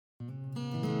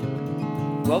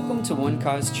Welcome to One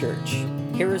Cause Church.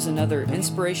 Here is another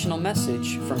inspirational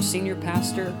message from Senior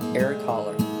Pastor Eric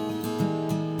Holler.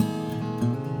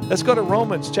 Let's go to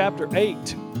Romans chapter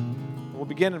 8. We'll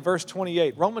begin in verse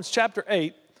 28. Romans chapter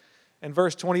 8 and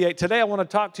verse 28. Today I want to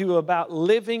talk to you about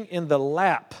living in the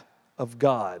lap of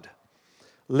God.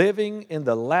 Living in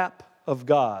the lap of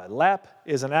God. LAP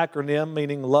is an acronym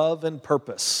meaning love and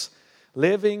purpose.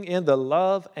 Living in the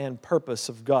love and purpose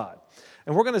of God.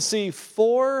 And we're going to see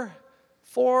four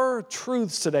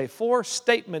truths today, four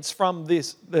statements from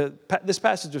this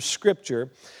passage of Scripture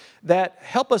that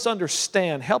help us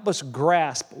understand, help us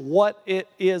grasp what it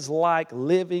is like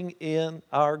living in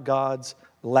our God's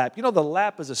lap. You know, the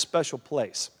lap is a special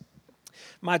place.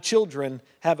 My children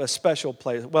have a special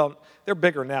place. Well, they're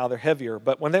bigger now, they're heavier,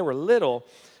 but when they were little,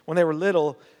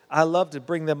 I loved to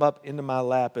bring them up into my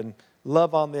lap and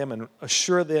love on them and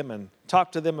assure them and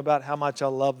talk to them about how much I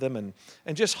love them and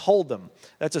just hold them.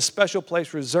 That's a special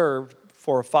place reserved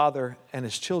for a father and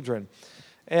his children.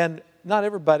 And not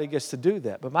everybody gets to do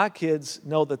that, but my kids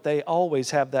know that they always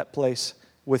have that place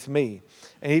with me.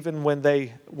 And even when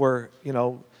they were,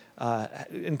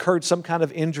 incurred some kind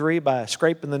of injury by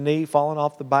scraping the knee, falling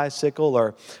off the bicycle,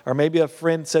 or maybe a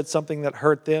friend said something that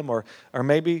hurt them, or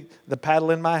maybe the paddle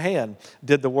in my hand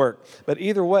did the work. But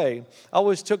either way, I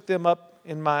always took them up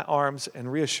in my arms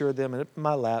and reassured them in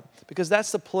my lap, because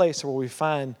that's the place where we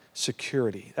find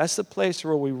security. That's the place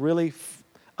where we really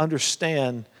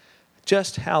understand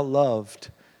just how loved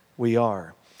we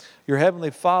are. Your Heavenly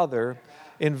Father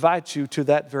invites you to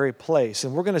that very place,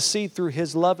 and we're going to see through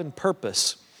His love and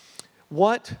purpose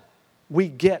what we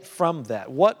get from that,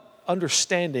 what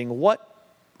understanding, what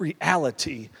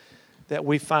reality that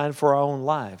we find for our own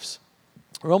lives.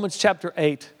 Romans chapter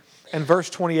 8 and verse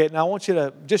 28. Now I want you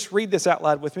to just read this out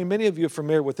loud with me. Many of you are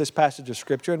familiar with this passage of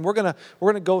Scripture, and we're going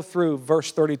to go through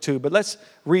verse 32, but let's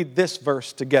read this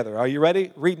verse together. Are you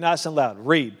ready? Read nice and loud.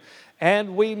 Read.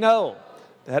 And we know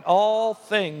that all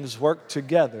things work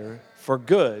together for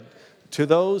good to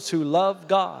those who love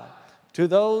God, to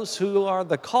those who are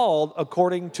the called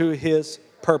according to His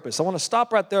purpose. I want to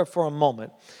stop right there for a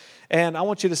moment, and I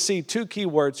want you to see two key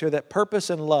words here, that purpose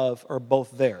and love are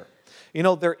both there. You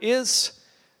know, there is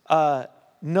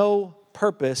no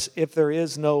purpose if there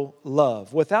is no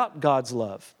love. Without God's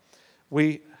love,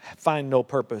 we find no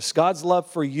purpose. God's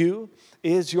love for you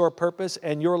is your purpose,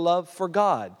 and your love for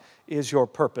God is your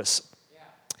purpose.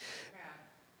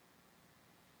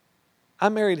 I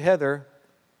married Heather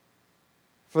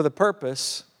for the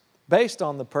purpose, based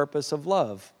on the purpose of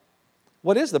love.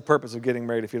 What is the purpose of getting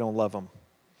married if you don't love them?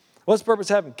 What's the purpose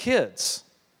of having kids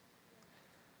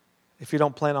if you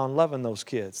don't plan on loving those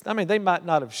kids? I mean, they might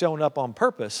not have shown up on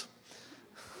purpose,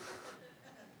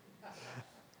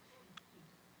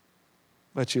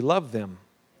 but you love them.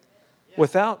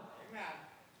 Without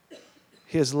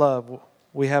His love,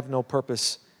 we have no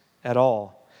purpose at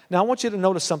all. Now, I want you to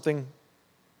notice something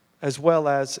as well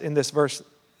as in this verse,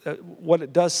 what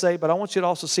it does say, but I want you to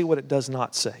also see what it does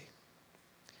not say.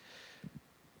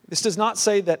 This does not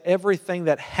say that everything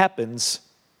that happens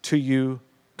to you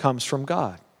comes from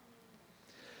God.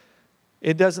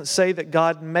 It doesn't say that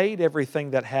God made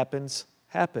everything that happens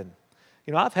happen.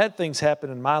 You know, I've had things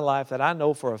happen in my life that I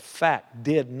know for a fact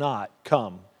did not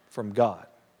come from God.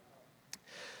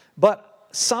 But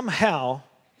somehow,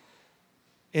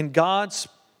 in God's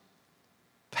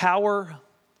power,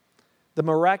 the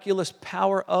miraculous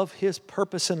power of His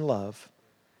purpose and love,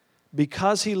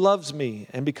 because He loves me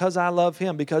and because I love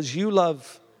Him, because you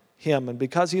love Him and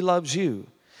because He loves you,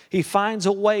 He finds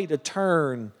a way to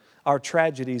turn our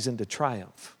tragedies into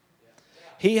triumph.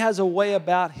 He has a way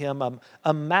about Him,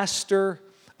 a master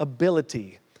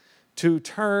ability to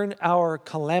turn our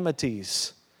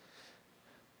calamities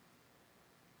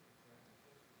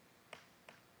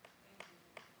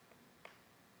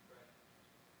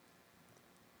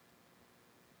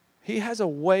He has a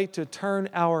way to turn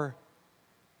our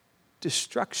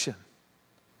destruction,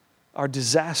 our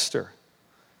disaster,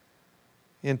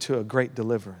 into a great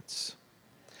deliverance.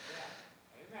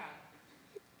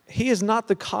 He is not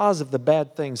the cause of the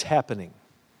bad things happening.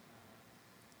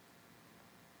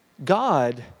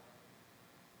 God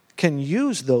can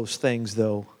use those things,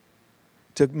 though,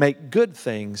 to make good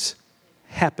things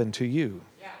happen to you.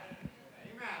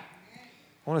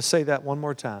 I want to say that one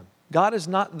more time. God is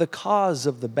not the cause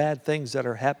of the bad things that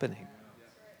are happening.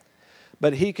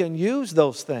 But He can use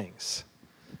those things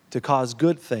to cause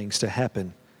good things to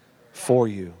happen for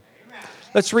you.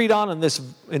 Let's read on in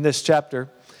this chapter.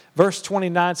 Verse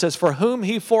 29 says, "For whom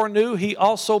He foreknew, He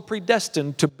also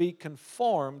predestined to be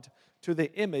conformed to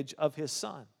the image of His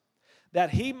Son, that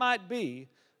He might be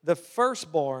the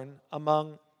firstborn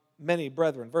among many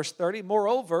brethren. Verse 30,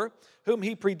 moreover, whom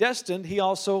he predestined, he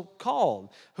also called.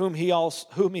 Whom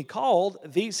he called,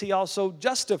 these he also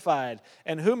justified.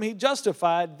 And whom he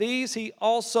justified, these he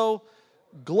also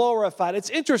glorified. It's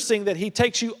interesting that he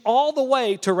takes you all the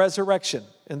way to resurrection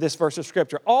in this verse of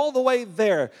Scripture. All the way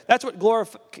there. That's what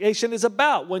glorification is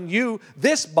about. When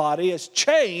this body is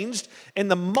changed in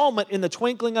the moment, in the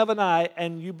twinkling of an eye,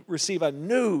 and you receive a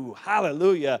new,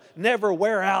 hallelujah, never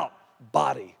wear out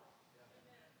body.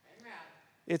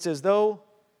 It's as though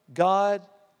God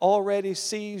already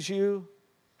sees you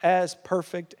as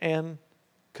perfect and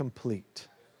complete.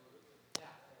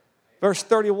 Verse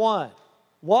 31,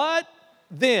 what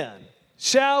then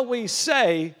shall we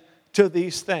say to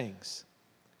these things?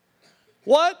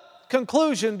 What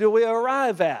conclusion do we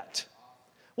arrive at?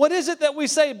 What is it that we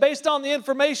say based on the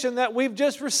information that we've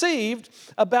just received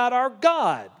about our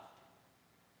God?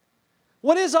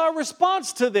 What is our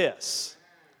response to this?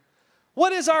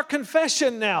 What is our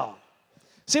confession now?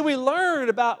 See, we learned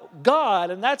about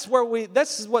God, and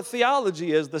this is what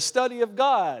theology is, the study of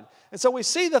God. And so we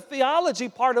see the theology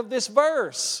part of this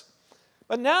verse.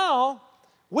 But now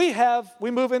we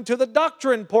move into the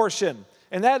doctrine portion,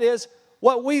 and that is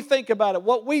what we think about it,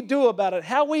 what we do about it,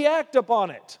 how we act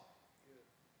upon it.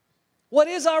 What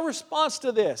is our response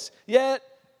to this? Yet,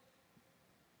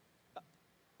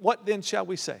 what then shall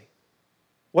we say?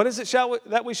 What is it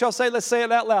that we shall say? Let's say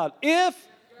it out loud. If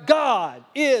God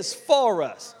is for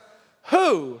us,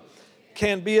 who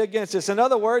can be against us? In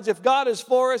other words, if God is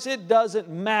for us, it doesn't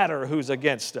matter who's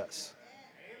against us.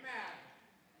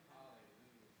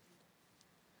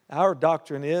 Our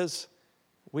doctrine is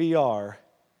we are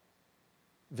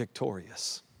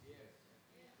victorious.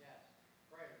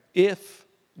 If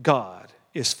God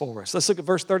is for us. Let's look at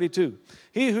verse 32.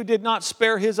 He who did not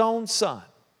spare his own son.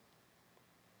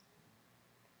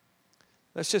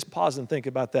 Let's just pause and think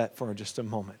about that for just a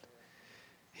moment.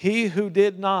 He who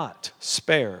did not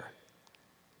spare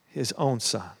his own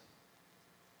son.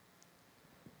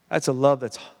 That's a love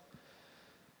that's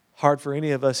hard for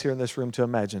any of us here in this room to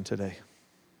imagine today.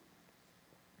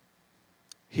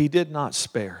 He did not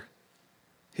spare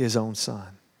his own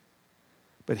son,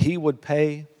 but he would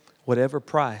pay whatever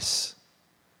price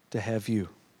to have you.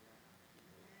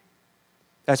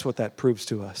 That's what that proves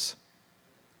to us,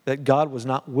 that God was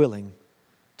not willing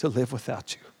to live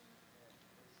without you,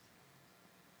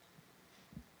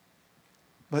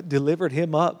 but delivered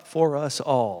him up for us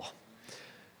all.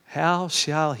 How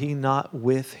shall he not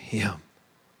with him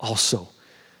also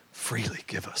freely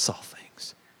give us all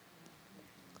things?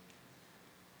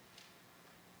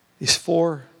 These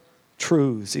four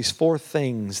truths, these four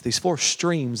things, these four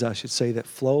streams, I should say, that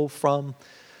flow from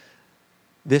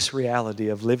this reality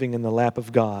of living in the lap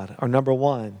of God are, number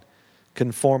one,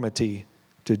 conformity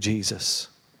to Jesus.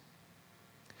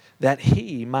 That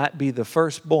he might be the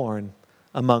firstborn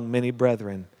among many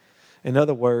brethren. In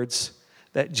other words,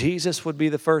 that Jesus would be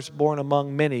the firstborn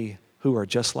among many who are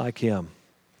just like him.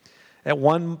 At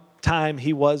one time,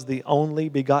 he was the only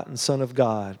begotten Son of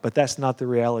God, but that's not the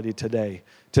reality today.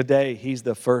 Today, he's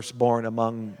the firstborn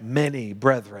among many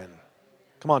brethren.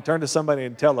 Come on, turn to somebody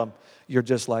and tell them, you're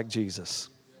just like Jesus.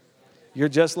 You're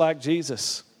just like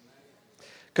Jesus.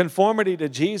 Conformity to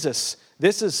Jesus.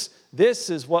 This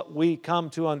is what we come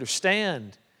to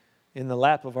understand in the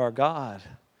lap of our God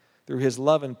through his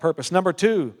love and purpose. Number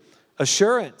two,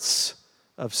 assurance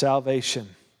of salvation.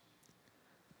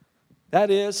 That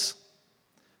is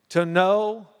to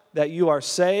know that you are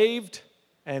saved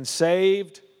and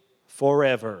saved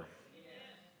forever.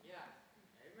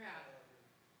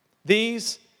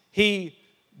 These he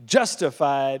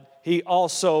justified, he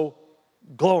also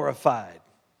glorified.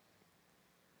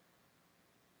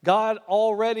 God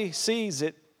already sees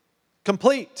it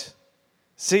complete,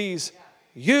 sees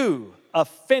you a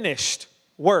finished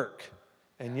work,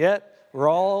 and yet we're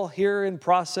all here in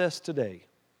process today.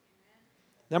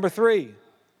 Number three,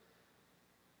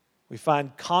 we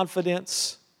find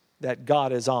confidence that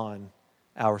God is on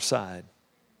our side.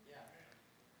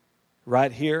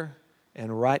 Right here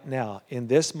and right now, in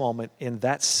this moment, in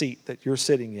that seat that you're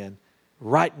sitting in,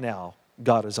 right now,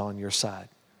 God is on your side.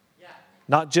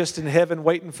 Not just in heaven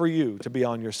waiting for you to be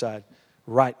on your side.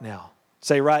 Right now.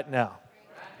 Say right now.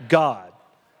 God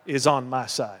is on my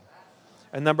side.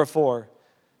 And number four,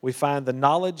 we find the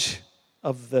knowledge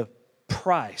of the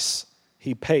price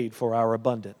he paid for our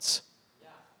abundance.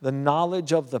 The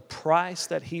knowledge of the price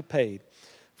that he paid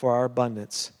for our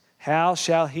abundance. How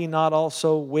shall he not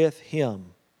also with him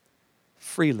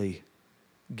freely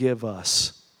give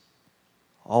us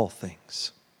all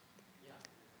things?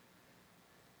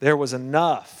 There was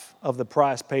enough of the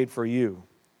price paid for you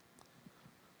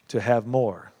to have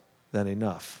more than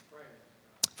enough.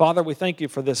 Father, we thank you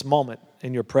for this moment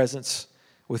in your presence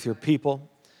with your people.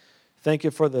 Thank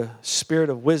you for the spirit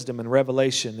of wisdom and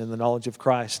revelation in the knowledge of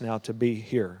Christ now to be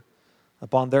here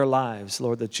upon their lives,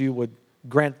 Lord, that you would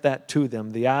grant that to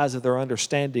them, the eyes of their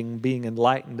understanding being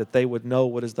enlightened, that they would know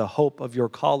what is the hope of your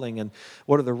calling and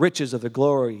what are the riches of the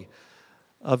glory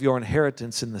of your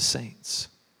inheritance in the saints.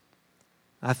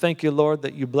 I thank you, Lord,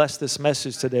 that you bless this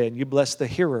message today and you bless the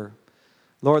hearer.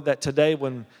 Lord, that today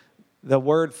when the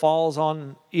word falls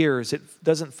on ears, it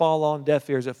doesn't fall on deaf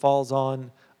ears, it falls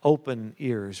on open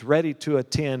ears, ready to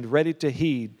attend, ready to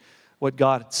heed what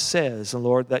God says. And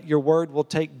Lord, that your word will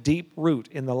take deep root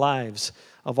in the lives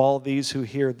of all these who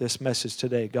hear this message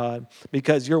today, God,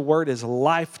 because your word is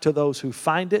life to those who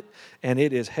find it, and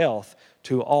it is health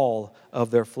to all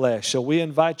of their flesh. So we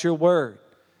invite your word.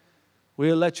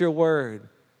 We'll let your word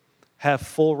have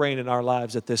full reign in our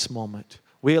lives at this moment.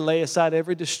 We'll lay aside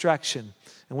every distraction.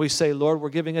 And we say, Lord, we're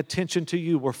giving attention to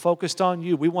you. We're focused on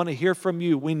you. We want to hear from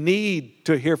you. We need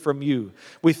to hear from you.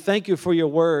 We thank you for your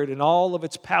word and all of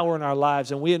its power in our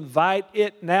lives. And we invite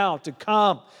it now to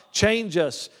come, change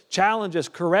us, challenge us,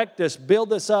 correct us,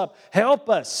 build us up, help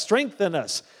us, strengthen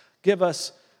us. Give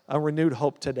us a renewed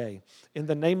hope today. In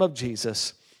the name of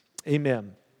Jesus,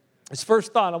 amen. His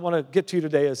first thought I want to get to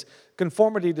today is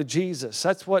conformity to Jesus.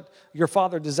 That's what your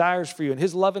Father desires for you. And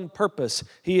His love and purpose,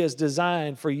 He has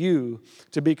designed for you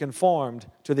to be conformed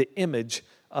to the image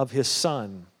of His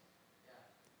Son.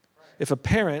 If a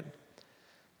parent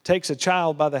takes a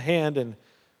child by the hand and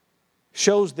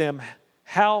shows them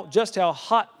just how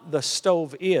hot the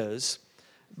stove is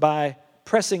by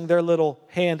pressing their little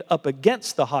hand up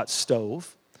against the hot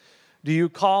stove, do you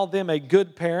call them a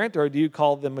good parent or do you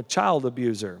call them a child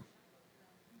abuser?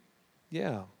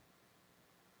 Yeah.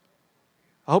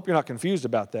 I hope you're not confused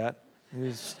about that.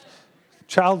 He's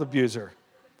child abuser.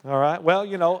 All right.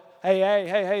 Well,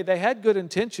 hey, they had good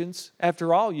intentions.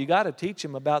 After all, you got to teach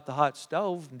them about the hot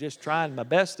stove and just trying my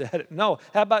best at it. No,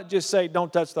 how about just say,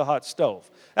 don't touch the hot stove?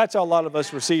 That's how a lot of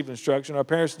us receive instruction. Our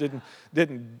parents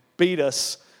didn't beat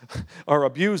us or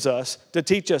abuse us to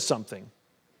teach us something.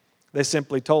 They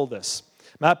simply told us.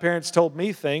 My parents told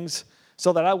me things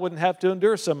so that I wouldn't have to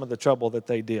endure some of the trouble that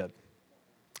they did.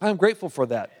 I'm grateful for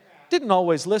that. Didn't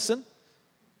always listen.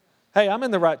 Hey, I'm in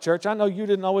the right church. I know you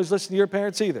didn't always listen to your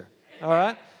parents either. All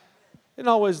right? Didn't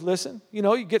always listen.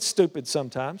 You get stupid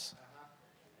sometimes.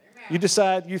 You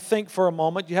decide, you think for a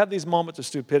moment. You have these moments of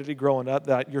stupidity growing up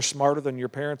that you're smarter than your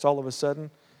parents all of a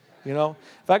sudden. If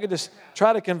I could just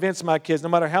try to convince my kids, no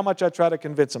matter how much I try to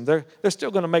convince them, they're still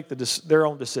going to make their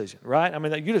own decision, right? I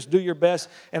mean, you just do your best.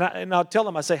 And I'll tell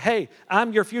them, I say, hey,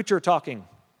 I'm your future talking.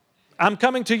 I'm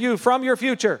coming to you from your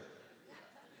future.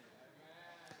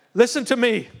 Listen to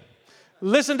me.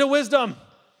 Listen to wisdom.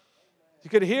 You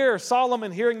could hear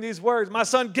Solomon hearing these words. My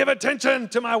son, give attention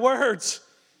to my words.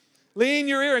 Lean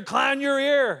your ear, incline your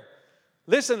ear.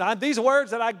 Listen, these words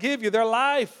that I give you, they're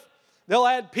life. They'll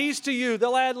add peace to you.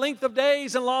 They'll add length of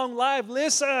days and long life.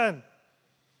 Listen.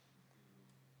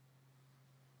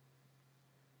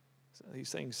 So these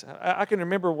things, I can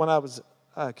remember when I was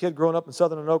a kid growing up in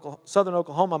southern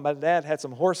Oklahoma, my dad had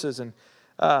some horses, and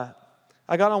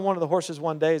I got on one of the horses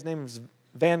one day. His name was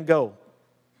Van Gogh.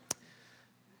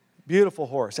 Beautiful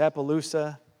horse,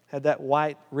 Appaloosa, had that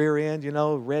white rear end,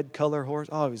 red color horse.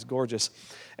 Oh, he was gorgeous.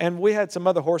 And we had some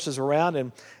other horses around,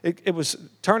 and it was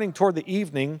turning toward the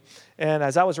evening, and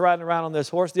as I was riding around on this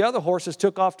horse, the other horses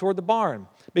took off toward the barn,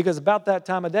 because about that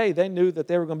time of day, they knew that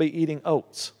they were going to be eating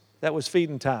oats. That was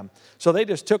feeding time. So they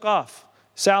just took off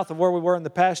south of where we were in the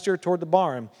pasture toward the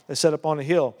barn that set up on a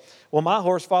hill. Well, my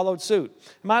horse followed suit.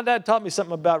 My dad taught me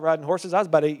something about riding horses. I was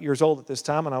about 8 years old at this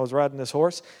time, and I was riding this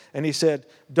horse. And he said,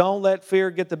 don't let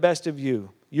fear get the best of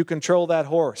you. You control that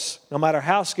horse. No matter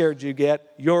how scared you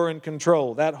get, you're in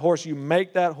control. That horse, you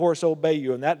make that horse obey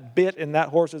you. And that bit in that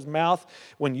horse's mouth,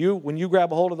 when you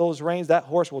grab a hold of those reins, that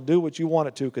horse will do what you want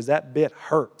it to, because that bit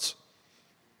hurts.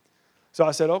 So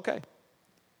I said, okay.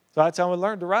 So that's how I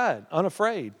learned to ride,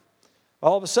 unafraid.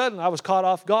 All of a sudden, I was caught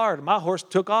off guard. My horse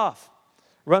took off,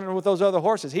 running with those other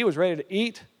horses. He was ready to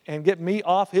eat and get me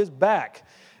off his back.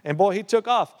 And boy, he took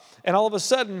off. And all of a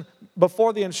sudden,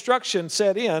 before the instruction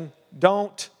set in,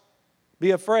 don't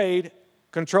be afraid,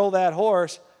 control that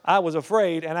horse, I was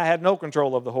afraid, and I had no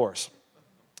control of the horse.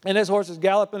 And this horse is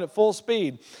galloping at full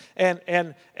speed. And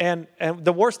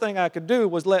the worst thing I could do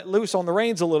was let loose on the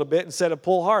reins a little bit instead of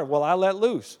pull hard. Well, I let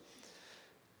loose.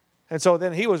 And so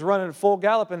then he was running at full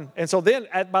gallop. And so then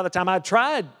by the time I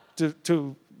tried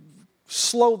to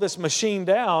slow this machine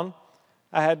down,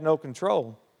 I had no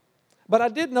control. But I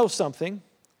did know something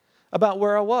about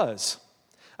where I was.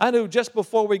 I knew just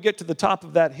before we get to the top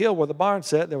of that hill where the barn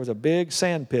sat, there was a big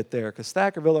sand pit there, because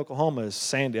Thackerville, Oklahoma is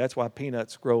sandy. That's why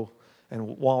peanuts grow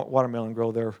and watermelon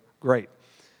grow there great.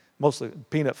 Mostly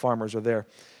peanut farmers are there.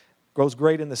 Grows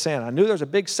great in the sand. I knew there was a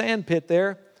big sand pit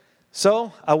there,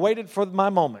 so I waited for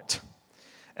my moment.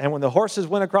 And when the horses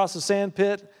went across the sand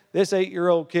pit, this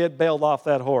 8-year-old kid bailed off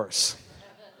that horse,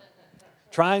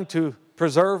 trying to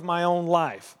preserve my own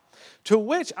life, to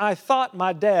which I thought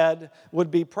my dad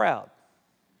would be proud.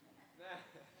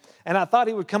 And I thought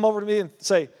he would come over to me and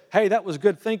say, hey, that was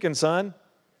good thinking, son.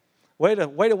 Way to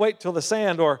wait till the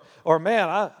sand, or man,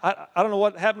 I don't know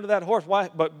what happened to that horse. Why?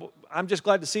 But I'm just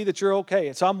glad to see that you're okay.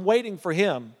 And so I'm waiting for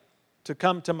him to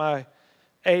come to my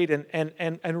aid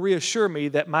and reassure me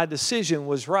that my decision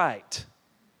was right.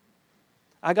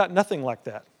 I got nothing like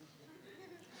that.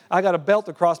 I got a belt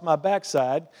across my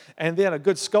backside, and then a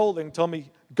good scolding told me,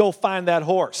 go find that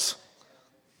horse.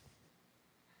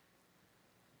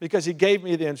 Because he gave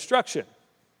me the instruction.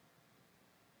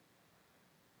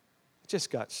 It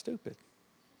just got stupid.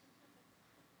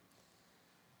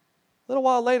 A little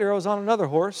while later, I was on another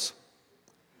horse.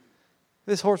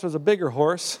 This horse was a bigger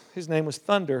horse. His name was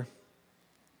Thunder.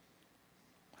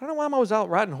 I don't know why I was out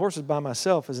riding horses by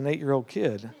myself as an 8-year-old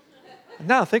kid.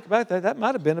 Now I think about that, that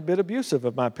might have been a bit abusive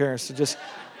of my parents to just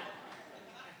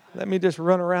let me just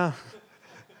run around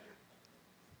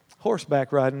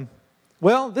horseback riding.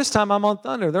 Well, this time I'm on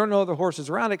Thunder. There are no other horses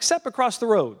around except across the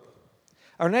road.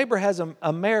 Our neighbor has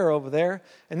a mare over there,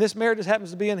 and this mare just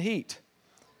happens to be in heat.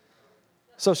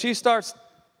 So she starts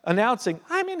announcing,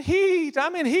 I'm in heat,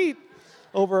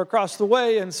 over across the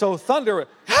way. And so Thunder,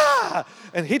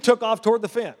 and he took off toward the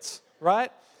fence,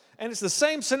 right? And it's the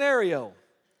same scenario.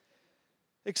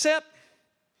 Except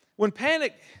when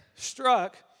panic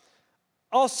struck,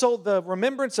 also the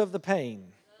remembrance of the pain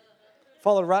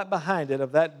followed right behind it,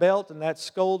 of that belt and that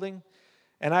scolding.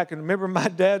 And I can remember my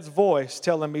dad's voice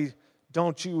telling me,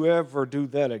 don't you ever do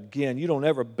that again. You don't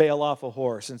ever bail off a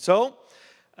horse. And so,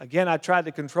 again, I tried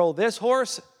to control this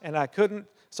horse, and I couldn't.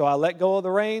 So I let go of the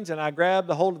reins, and I grabbed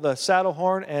a hold of the saddle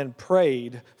horn and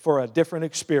prayed for a different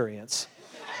experience.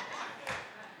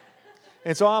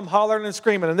 And so I'm hollering and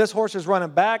screaming, and this horse is running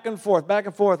back and forth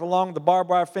along the barbed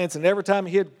wire fence. And every time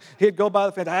he'd go by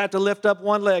the fence, I had to lift up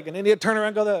one leg, and then he'd turn around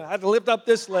and go there. I had to lift up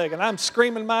this leg, and I'm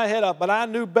screaming my head off, but I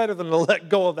knew better than to let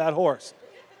go of that horse.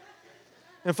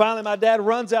 And finally, my dad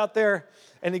runs out there,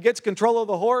 and he gets control of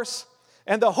the horse,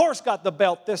 and the horse got the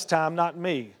belt this time, not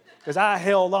me, because I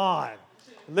held on,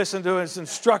 listened to his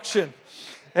instruction.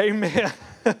 Amen.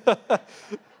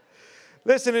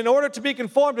 Listen, in order to be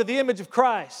conformed to the image of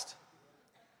Christ,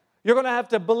 you're going to have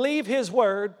to believe His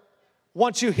word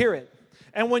once you hear it.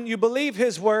 And when you believe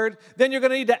His word, then you're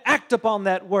going to need to act upon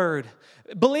that word.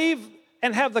 Believe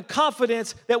and have the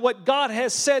confidence that what God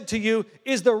has said to you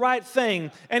is the right thing,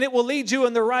 and it will lead you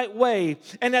in the right way.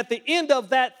 And at the end of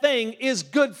that thing is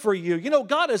good for you. You know,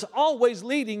 God is always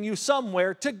leading you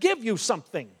somewhere to give you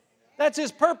something. That's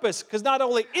His purpose, because not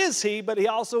only is He, but He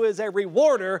also is a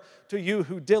rewarder to you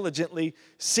who diligently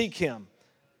seek Him.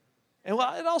 And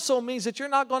it also means that you're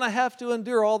not going to have to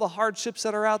endure all the hardships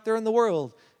that are out there in the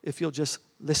world if you'll just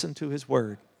listen to His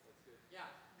word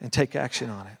and take action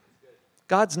on it.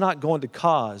 God's not going to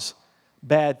cause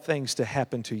bad things to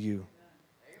happen to you,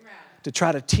 to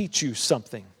try to teach you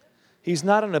something. He's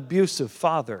not an abusive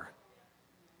father.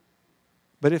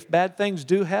 But if bad things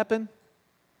do happen,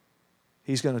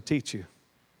 He's going to teach you.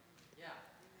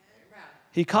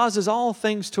 He causes all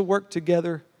things to work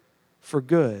together for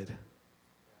good.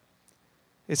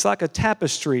 It's like a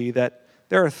tapestry that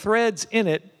there are threads in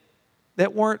it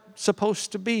that weren't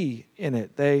supposed to be in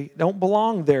it. They don't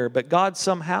belong there, but God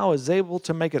somehow is able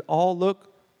to make it all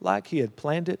look like He had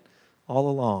planned it all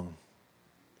along.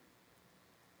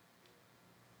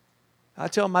 I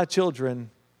tell my children,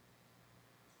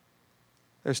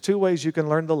 there's 2 ways you can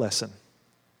learn the lesson.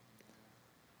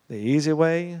 The easy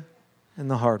way and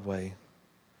the hard way.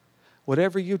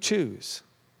 Whatever you choose,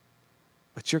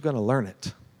 but you're going to learn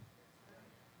it.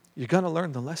 You're going to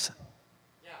learn the lesson.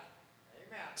 Yeah.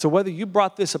 Amen. So whether you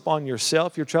brought this upon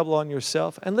yourself, your trouble on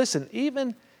yourself, and listen,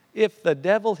 even if the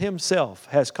devil himself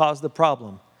has caused the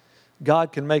problem,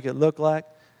 God can make it look like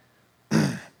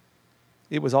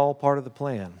it was all part of the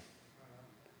plan.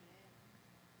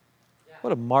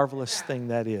 What a marvelous thing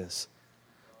that is,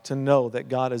 to know that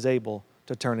God is able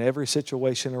to turn every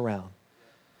situation around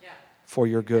for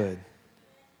your good.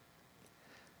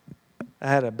 I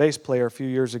had a bass player a few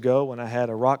years ago when I had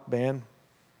a rock band.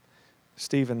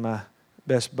 Stephen, my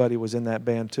best buddy, was in that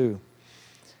band too.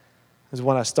 It was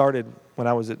when I started, when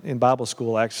I was in Bible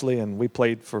school actually, and we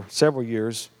played for several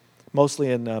years,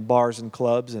 mostly in bars and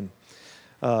clubs. And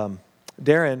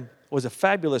Darren was a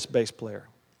fabulous bass player,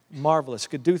 marvelous,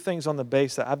 could do things on the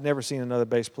bass that I've never seen another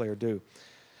bass player do.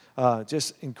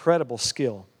 Just incredible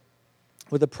skill.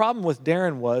 But the problem with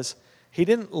Darren was he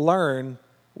didn't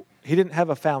have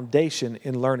a foundation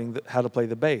in learning how to play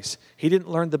the bass. He didn't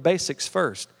learn the basics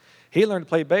first. He learned to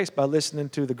play bass by listening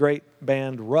to the great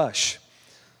band Rush.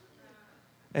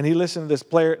 And he listened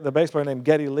to the bass player named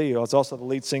Geddy Lee, who was also the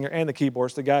lead singer and the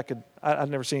keyboardist. The guy I've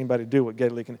never seen anybody do what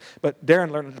Geddy Lee can. But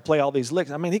Darren learned to play all these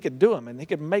licks. I mean, he could do them, and he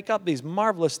could make up these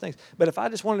marvelous things. But if I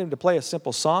just wanted him to play a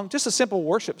simple song, just a simple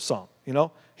worship song,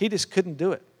 he just couldn't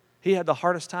do it. He had the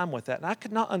hardest time with that, and I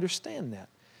could not understand that.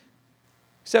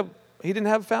 Except he didn't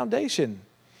have a foundation.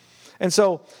 And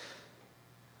so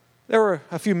there were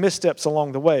a few missteps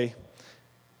along the way.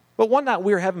 But one night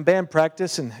we were having band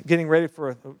practice and getting ready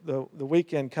for the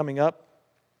weekend coming up.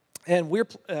 And we're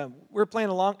playing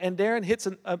along, and Darren hits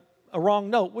a wrong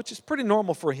note, which is pretty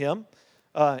normal for him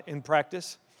in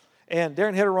practice. And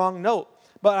Darren hit a wrong note.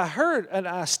 But I heard, and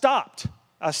I stopped.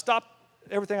 I stopped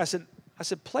everything. I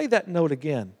said, play that note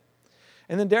again.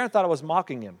 And then Darren thought I was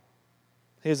mocking him.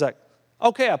 He was like,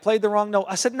 okay, I played the wrong note.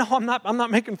 I said, no, I'm not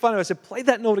making fun of it. I said, play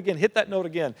that note again, hit that note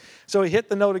again. So he hit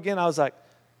the note again. I was like,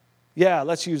 yeah,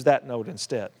 let's use that note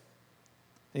instead. And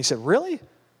he said, really?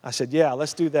 I said, yeah,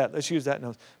 let's do that. Let's use that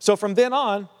note. So from then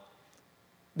on,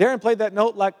 Darren played that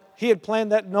note like he had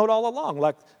planned that note all along,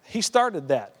 like he started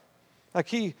that, like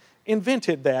he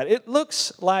invented that. It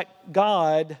looks like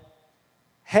God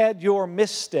had your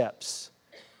missteps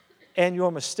and your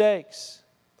mistakes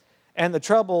and the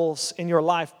troubles in your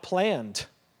life planned,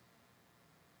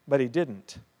 but he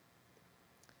didn't.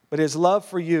 But his love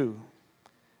for you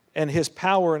and his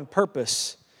power and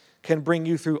purpose can bring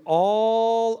you through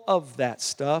all of that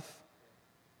stuff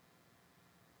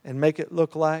and make it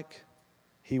look like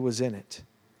he was in it.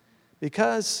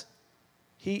 Because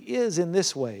he is in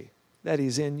this way that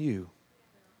he's in you.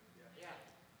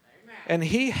 And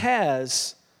he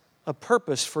has a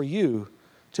purpose for you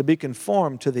to be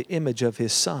conformed to the image of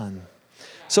his Son.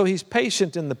 So he's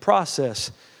patient in the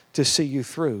process to see you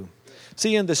through.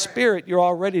 See, in the Spirit, you're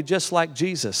already just like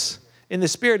Jesus. In the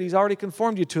Spirit, he's already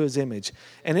conformed you to his image.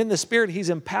 And in the Spirit, he's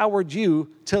empowered you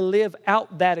to live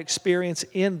out that experience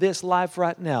in this life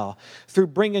right now through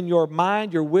bringing your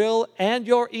mind, your will, and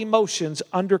your emotions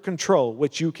under control,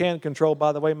 which you can control,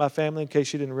 by the way, my family, in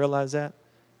case you didn't realize that.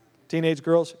 Teenage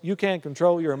girls, you can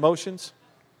control your emotions.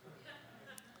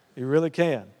 You really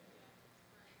can.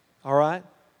 All right?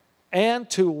 And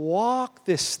to walk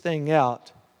this thing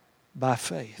out by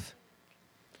faith.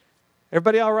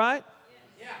 Everybody all right?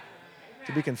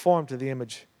 To be conformed to the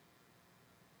image.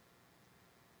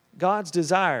 God's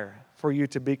desire for you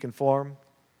to be conformed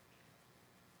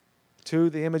to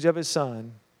the image of his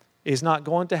Son is not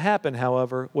going to happen,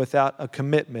 however, without a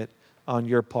commitment on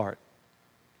your part.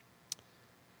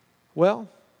 Well,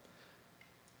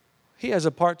 he has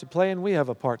a part to play and we have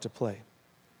a part to play.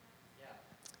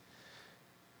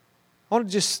 I want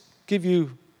to just give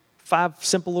you 5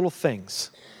 simple little things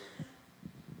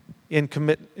in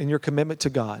your commitment to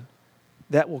God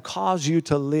that will cause you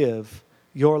to live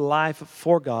your life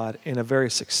for God in a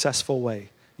very successful way.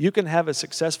 You can have a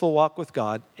successful walk with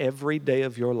God every day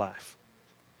of your life.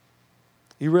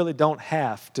 You really don't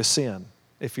have to sin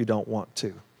if you don't want to.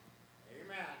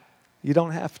 Amen. You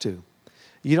don't have to.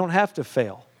 You don't have to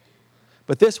fail.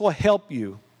 But this will help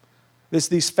you.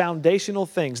 These foundational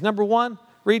things. Number 1,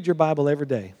 read your Bible every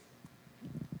day.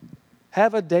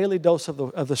 Have a daily dose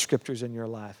of the Scriptures in your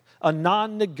life. A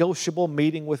non-negotiable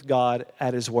meeting with God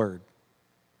at his Word.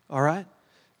 All right?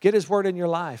 Get his Word in your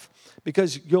life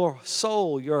because your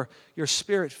soul, your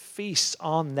spirit feasts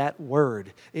on that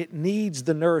Word. It needs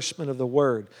the nourishment of the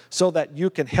Word so that you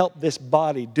can help this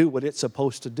body do what it's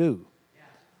supposed to do.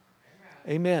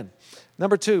 Yeah. Amen.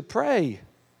 Number 2, pray.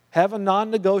 Have a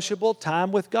non-negotiable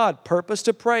time with God. Purpose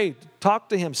to pray. Talk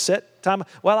to him. Set time.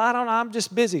 Well, I don't know. I'm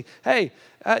just busy. Hey,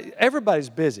 everybody's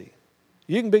busy.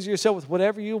 You can busy yourself with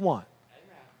whatever you want.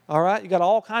 Amen. All right? You got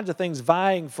all kinds of things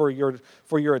vying for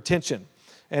your attention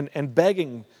and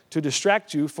begging to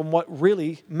distract you from what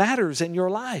really matters in your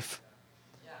life.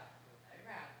 Yeah.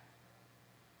 Amen.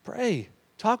 Pray.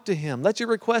 Talk to him. Let your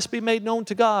requests be made known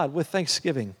to God with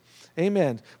thanksgiving.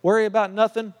 Amen. Worry about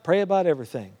nothing. Pray about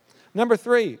everything. Number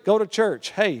 3, go to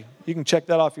church. Hey, you can check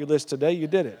that off your list today. You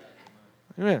did it.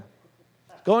 Amen.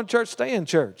 Go to church, stay in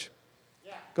church.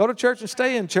 Go to church and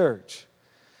stay in church.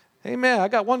 Amen. I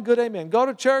got one good amen. Go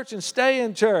to church and stay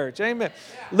in church. Amen.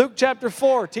 Luke chapter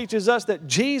 4 teaches us that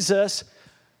Jesus,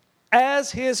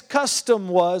 as his custom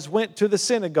was, went to the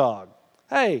synagogue.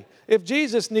 Hey, if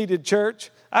Jesus needed church,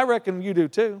 I reckon you do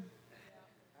too.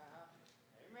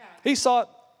 He saw it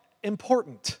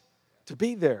important to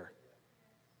be there.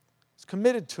 He's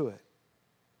committed to it.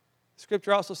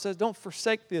 Scripture also says, don't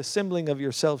forsake the assembling of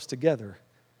yourselves together,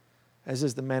 as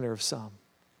is the manner of some.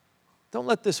 Don't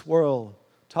let this world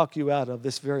talk you out of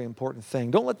this very important thing.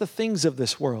 Don't let the things of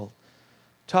this world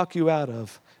talk you out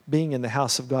of being in the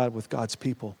house of God with God's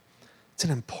people. It's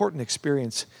an important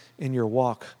experience in your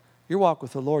walk. Your walk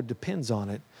with the Lord depends on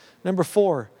it. Number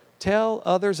 4, tell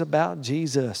others about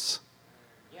Jesus.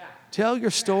 Tell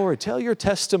your story. Tell your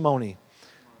testimony.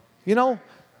 You know,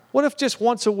 what if just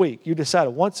once a week you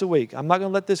decided, once a week, I'm not going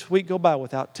to let this week go by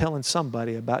without telling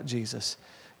somebody about Jesus.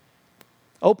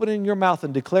 Opening your mouth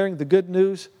and declaring the good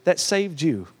news that saved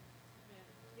you.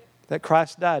 That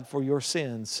Christ died for your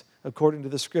sins according to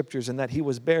the Scriptures, and that He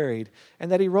was buried,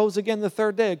 and that He rose again the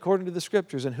third day according to the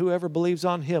Scriptures, and whoever believes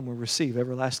on Him will receive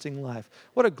everlasting life.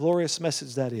 What a glorious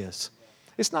message that is.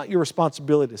 It's not your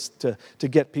responsibility to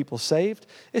get people saved.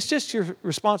 It's just your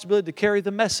responsibility to carry the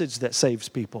message that saves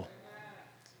people.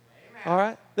 All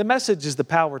right? The message is the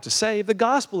power to save. The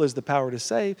gospel is the power to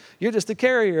save. You're just the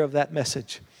carrier of that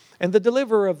message and the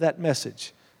deliverer of that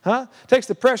message. Takes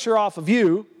the pressure off of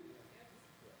you.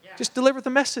 Just deliver the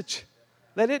message.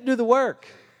 Let it do the work.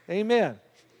 Amen.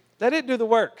 Let it do the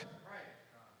work.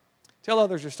 Tell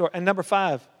others your story. And number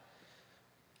 5,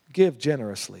 give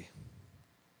generously.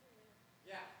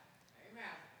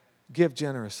 Give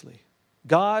generously.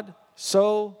 God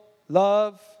so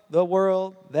loved the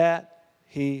world that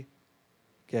He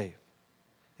gave.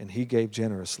 And He gave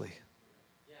generously.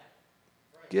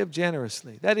 Give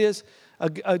generously. That is,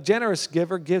 a generous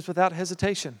giver gives without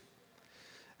hesitation.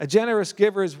 A generous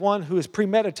giver is one who is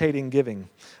premeditating giving.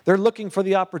 They're looking for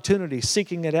the opportunity,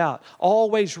 seeking it out,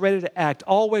 always ready to act,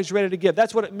 always ready to give.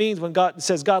 That's what it means when God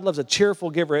says God loves a cheerful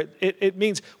giver. It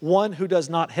means one who does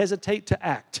not hesitate to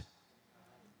act.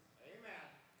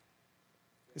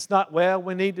 It's not, well,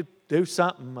 we need to do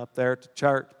something up there at the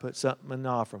church, put something in the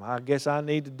offering. I guess I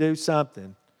need to do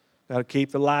something. Got to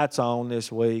keep the lights on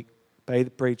this week, pay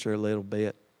the preacher a little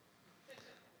bit.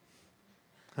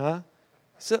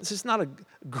 So it's not a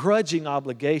grudging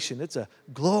obligation. It's a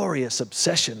glorious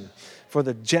obsession for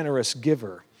the generous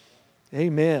giver.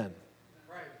 Amen.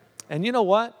 And you know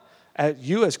what?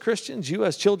 You as Christians, you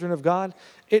as children of God,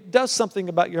 it does something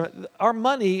about our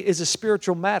money is a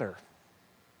spiritual matter.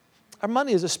 Our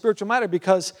money is a spiritual matter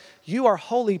because you are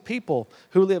holy people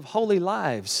who live holy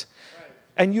lives.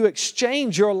 And you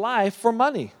exchange your life for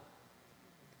money.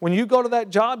 When you go to that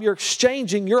job, you're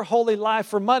exchanging your holy life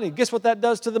for money. Guess what that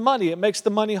does to the money? It makes the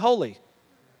money holy.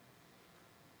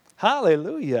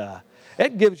 Hallelujah.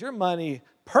 It gives your money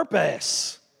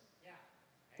purpose.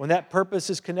 When that purpose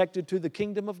is connected to the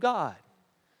kingdom of God.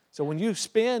 So when you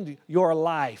spend your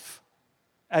life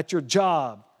at your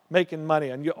job making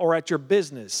money or at your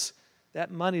business, that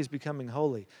money is becoming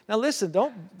holy. Now listen,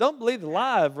 don't believe the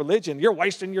lie of religion. You're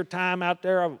wasting your time out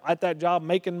there at that job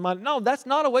making money. No, that's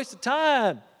not a waste of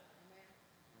time.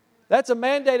 That's a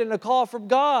mandate and a call from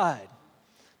God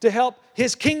to help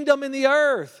His kingdom in the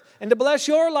earth and to bless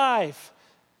your life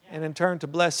and in turn to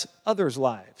bless others'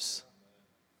 lives.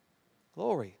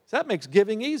 Glory. So that makes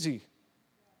giving easy.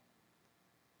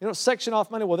 You don't section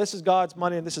off money. Well, this is God's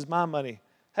money and this is my money.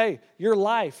 Hey, your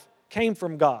life came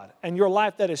from God and your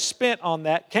life that is spent on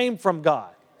that came from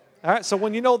God. All right, so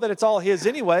when you know that it's all His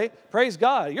anyway, praise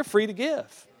God, you're free to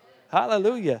give.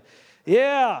 Hallelujah.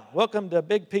 Yeah, welcome to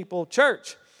Big People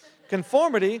Church.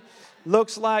 Conformity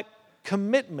looks like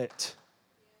commitment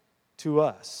to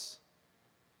us.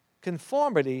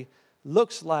 Conformity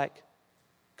looks like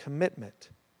commitment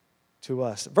to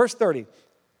us. Verse 30,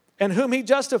 and whom He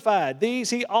justified, these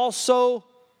He also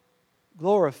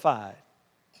glorified.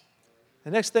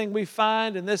 The next thing we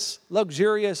find in this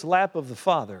luxurious lap of the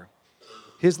Father,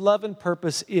 His love and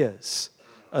purpose is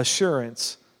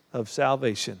assurance of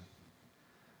salvation.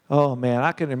 Oh man,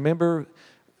 I can remember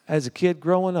as a kid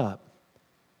growing up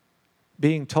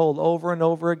being told over and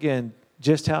over again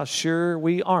just how sure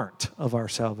we aren't of our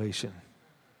salvation.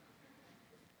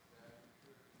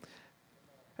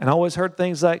 And I always heard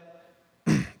things like,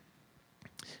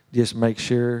 just make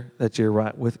sure that you're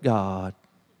right with God.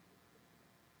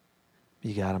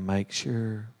 You got to make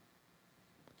sure.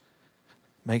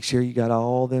 Make sure you got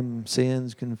all them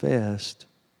sins confessed.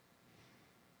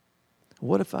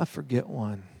 What if I forget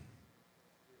one?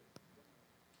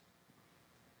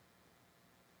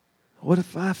 What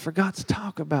if I forgot to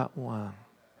talk about one?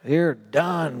 You're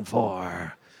done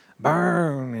for.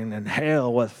 Burning in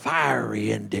hell with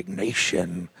fiery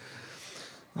indignation.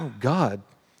 Oh, God.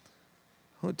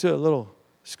 I went to a little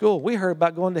school. We heard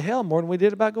about going to hell more than we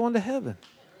did about going to heaven.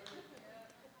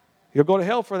 You'll go to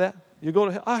hell for that. You go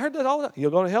to hell. I heard that all the time.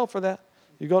 You'll go to hell for that.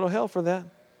 You go to hell for that.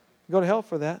 You go to hell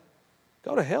for that.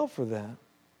 Go to hell for that.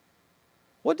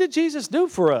 What did Jesus do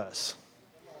for us?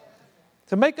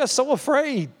 To make us so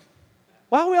afraid.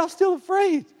 Why are we all still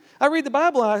afraid? I read the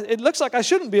Bible and it looks like I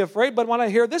shouldn't be afraid, but when I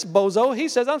hear this bozo, he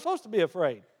says I'm supposed to be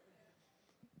afraid.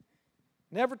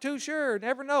 Never too sure,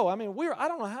 never know. I mean, I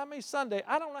don't know how many Sundays,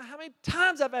 I don't know how many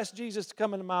times I've asked Jesus to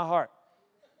come into my heart.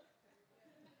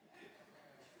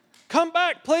 Come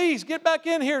back, please. Get back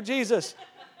in here, Jesus.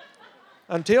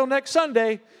 Until next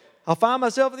Sunday, I'll find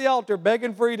myself at the altar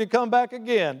begging for you to come back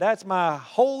again. That's my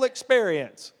whole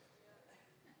experience.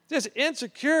 Just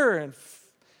insecure and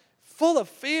full of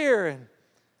fear. And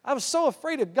I was so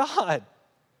afraid of God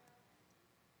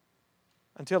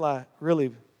until I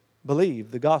really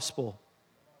believed the gospel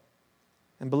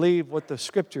and believed what the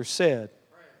Scripture said.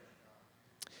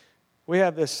 We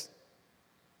have this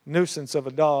nuisance of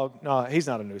a dog. No, he's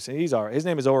not a nuisance. He's all right. His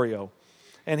name is Oreo.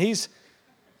 And he's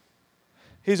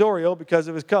Oreo because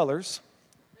of his colors.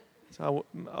 So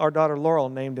our daughter Laurel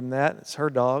named him that. It's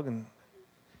her dog. And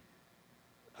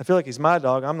I feel like he's my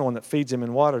dog. I'm the one that feeds him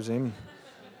and waters him,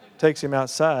 takes him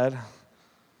outside.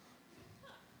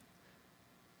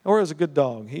 Oreo's a good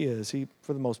dog. He is,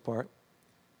 for the most part.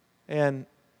 And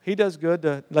he does good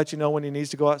to let you know when he needs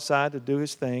to go outside to do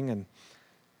his thing.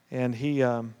 And he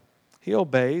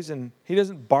obeys, and he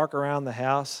doesn't bark around the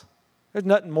house. There's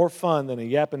nothing more fun than a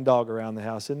yapping dog around the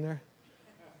house, isn't there?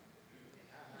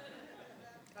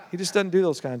 He just doesn't do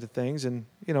those kinds of things, and,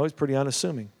 he's pretty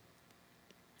unassuming.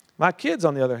 My kids,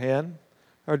 on the other hand,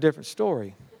 are a different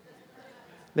story.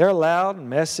 They're loud and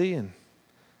messy and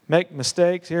make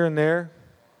mistakes here and there.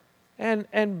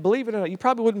 And believe it or not, you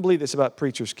probably wouldn't believe this about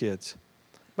preachers' kids,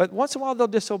 but once in a while they'll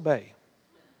disobey.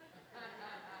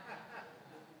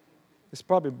 It's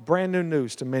probably brand new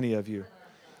news to many of you.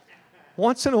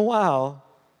 Once in a while,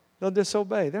 they'll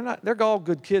disobey. They're all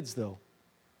good kids, though.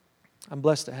 I'm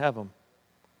blessed to have them.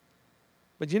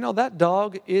 But that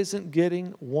dog isn't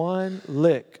getting one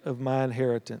lick of my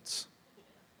inheritance.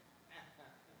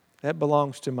 That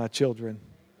belongs to my children.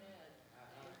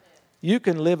 You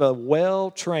can live a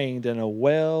well-trained and a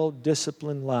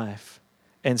well-disciplined life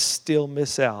and still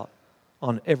miss out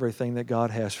on everything that God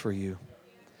has for you.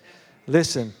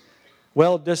 Listen,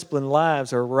 well-disciplined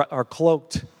lives are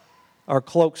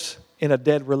cloaks in a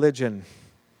dead religion.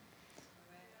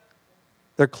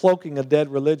 They're cloaking a dead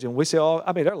religion. We say,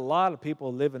 there are a lot of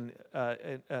people living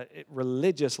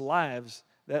religious lives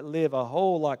that live a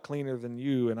whole lot cleaner than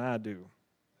you and I do.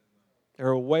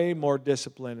 They're way more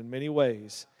disciplined in many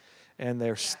ways, and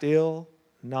they're still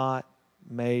not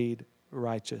made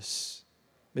righteous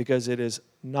because it is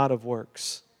not of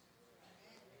works.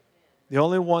 The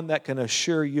only one that can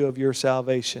assure you of your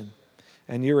salvation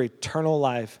and your eternal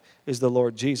life is the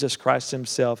Lord Jesus Christ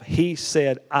Himself. He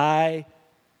said, I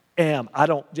am. I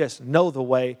don't just know the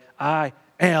way, I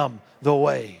am the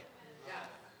way.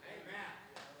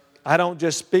 I don't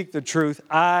just speak the truth,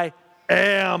 I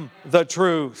am the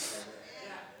truth.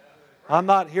 I'm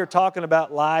not here talking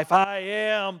about life. I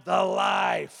am the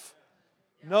life.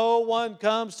 No one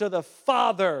comes to the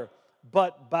Father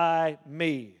but by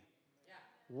me.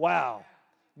 Wow.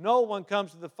 No one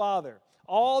comes to the Father.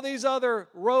 All these other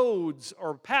roads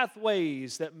or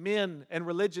pathways that men and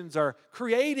religions are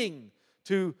creating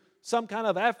to some kind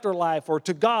of afterlife or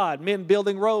to God, men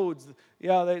building roads.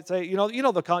 They say,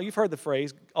 you've heard the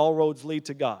phrase, all roads lead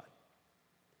to God.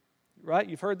 Right?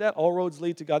 You've heard that? All roads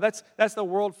lead to God. That's the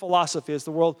world philosophy, it's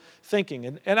the world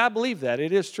thinking. And I believe that.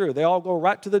 It is true. They all go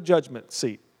right to the judgment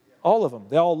seat. All of them.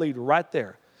 They all lead right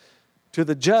there to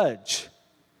the judge.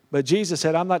 But Jesus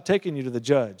said, I'm not taking you to the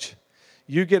judge.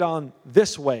 You get on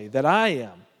this way that I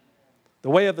am, the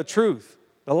way of the truth,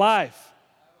 the life.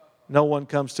 No one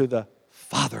comes to the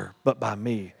Father but by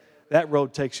me. That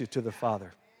road takes you to the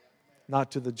Father, not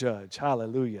to the judge.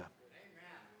 Hallelujah.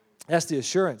 That's the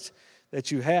assurance that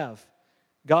you have.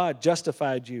 God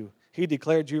justified you. He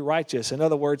declared you righteous. In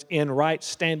other words, in right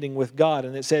standing with God.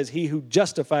 And it says, He who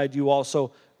justified you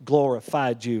also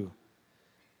glorified you.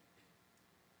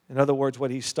 In other words, what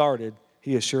He started,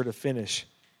 He is sure to finish.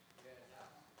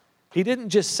 He didn't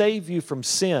just save you from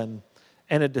sin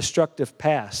and a destructive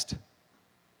past.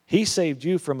 He saved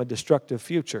you from a destructive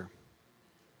future.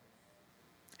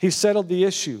 He settled the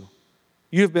issue.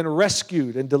 You've been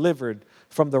rescued and delivered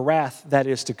from the wrath that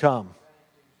is to come.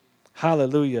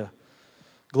 Hallelujah.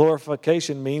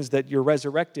 Glorification means that you're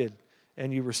resurrected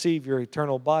and you receive your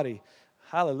eternal body.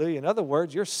 Hallelujah. In other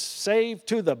words, you're saved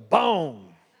to the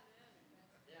bone.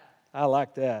 I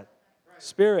like that.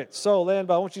 Spirit, soul, and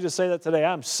body. I want you to say that today.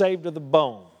 I'm saved to the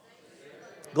bone.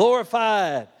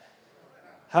 Glorified.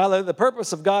 Hallelujah. The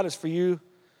purpose of God is for you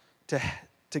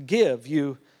to give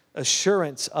you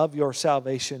assurance of your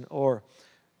salvation or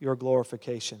your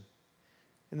glorification.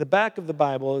 In the back of the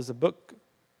Bible is a book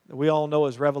that we all know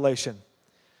as Revelation.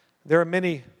 There are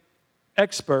many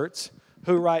experts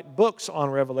who write books on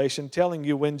Revelation telling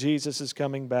you when Jesus is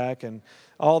coming back and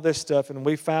all this stuff. And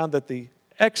we found that the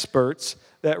experts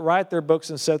that write their books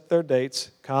and set their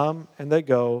dates come and they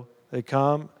go, they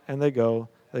come and they go,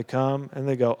 they come and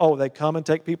they go. Oh, they come and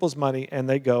take people's money and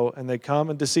they go, and they come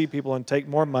and deceive people and take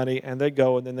more money and they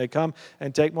go, and then they come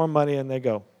and take more money and they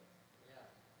go.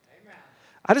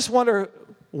 I just wonder,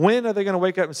 when are they going to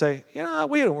wake up and say,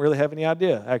 we don't really have any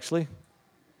idea, actually.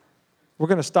 We're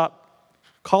going to stop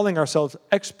calling ourselves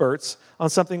experts on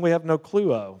something we have no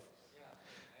clue of.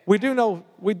 We do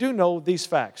know these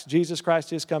facts. Jesus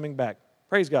Christ is coming back.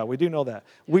 Praise God, we do know that.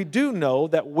 We do know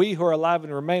that we who are alive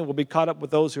and remain will be caught up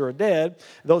with those who are dead,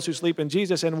 those who sleep in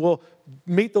Jesus, and will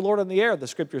meet the Lord in the air, the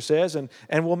Scripture says, and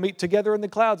we'll meet together in the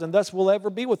clouds, and thus we'll ever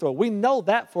be with the Lord. We know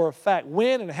that for a fact.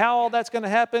 When and how all that's going to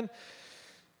happen,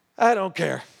 I don't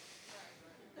care.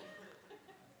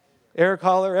 Eric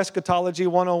Holler, Eschatology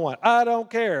 101. I don't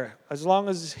care. As long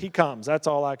as he comes, that's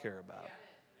all I care about.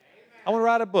 I want to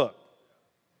write a book.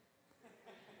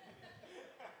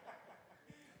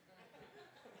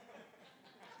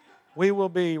 We will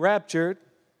be raptured,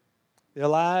 the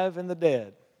alive and the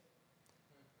dead,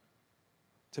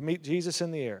 to meet Jesus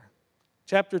in the air.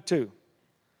 Chapter 2.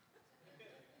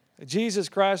 Jesus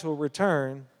Christ will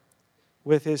return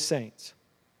with his saints.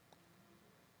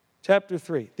 Chapter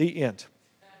 3. The end.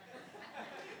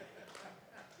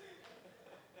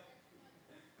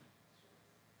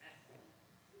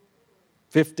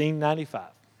 $15.95.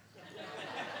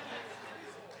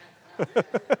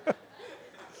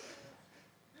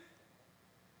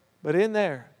 But in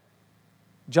there,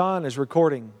 John is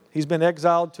recording. He's been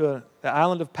exiled to the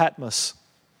island of Patmos.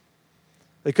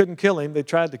 They couldn't kill him. They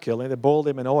tried to kill him. They boiled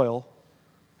him in oil,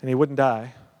 and he wouldn't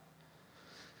die.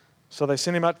 So they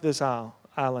sent him out to this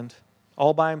island,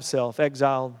 all by himself,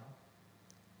 exiled.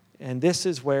 And this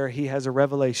is where he has a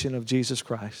revelation of Jesus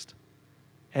Christ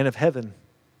and of heaven.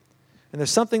 And there's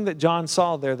something that John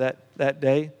saw there that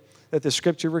day that the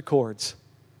Scripture records.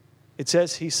 It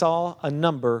says he saw a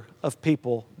number of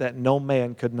people that no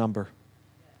man could number.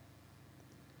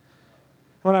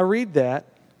 When I read that,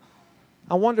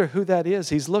 I wonder who that is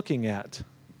he's looking at.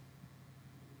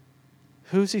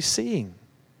 Who's he seeing?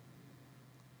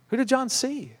 Who did John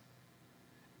see?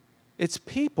 It's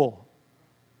people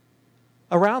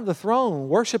around the throne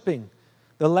worshiping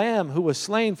the Lamb who was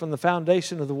slain from the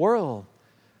foundation of the world.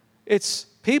 It's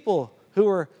people who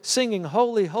are singing,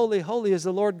 "Holy, holy, holy is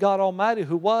the Lord God Almighty,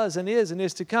 who was and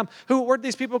is to come." Where'd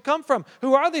these people come from?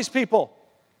 Who are these people?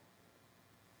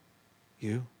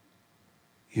 You.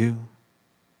 You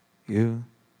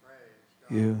didn't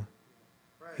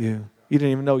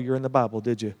even know you're in the Bible,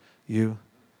 did you? You're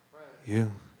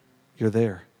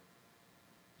there.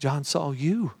 John saw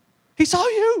you. He saw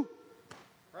you.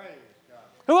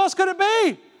 Who else could it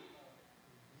be?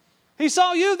 He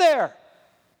saw you there.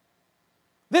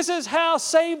 This is how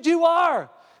saved you are.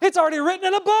 It's already written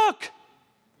in a book.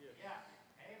 Yeah.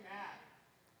 Amen.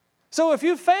 So if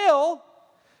you fail,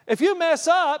 if you mess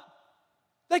up,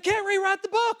 they can't rewrite the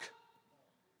book.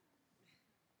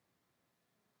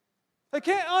 They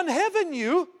can't unheaven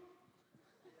you.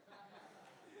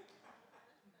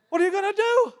 What are you going to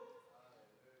do?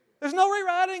 There's no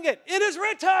rewriting it. It is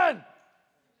written.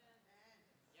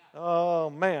 Oh,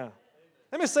 man.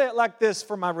 Let me say it like this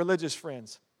for my religious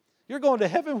friends. You're going to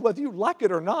heaven whether you like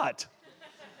it or not.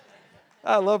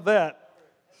 I love that.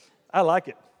 I like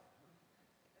it.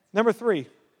 Number 3.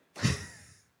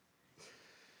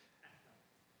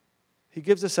 He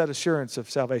gives us that assurance of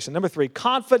salvation. Number 3,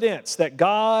 confidence that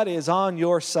God is on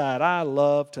your side. I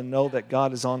love to know that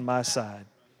God is on my side.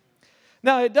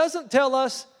 Now, it doesn't tell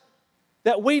us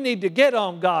that we need to get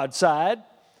on God's side.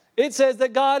 It says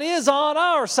that God is on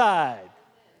our side.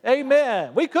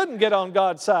 Amen. We couldn't get on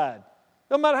God's side.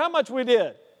 No matter how much we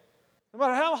did. No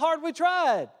matter how hard we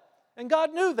tried. And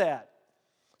God knew that.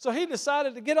 So He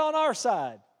decided to get on our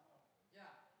side.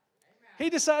 He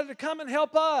decided to come and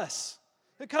help us.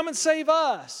 To come and save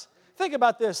us. Think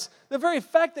about this. The very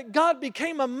fact that God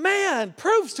became a man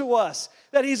proves to us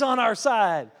that He's on our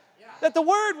side. That the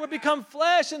Word would become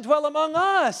flesh and dwell among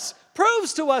us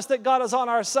proves to us that God is on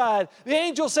our side. The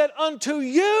angel said, "Unto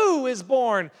you is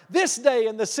born this day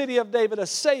in the city of David a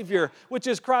Savior, which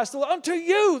is Christ the Lord." Unto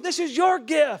you, this is your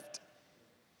gift.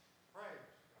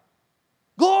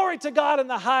 Glory to God in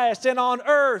the highest, and on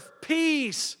earth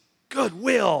peace,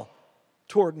 goodwill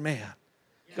toward man.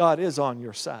 God is on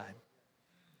your side.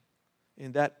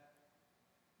 in that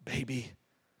baby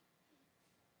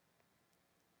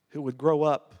who would grow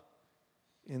up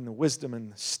in the wisdom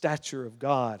and the stature of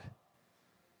God,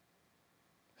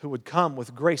 who would come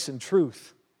with grace and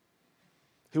truth,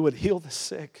 who would heal the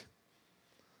sick,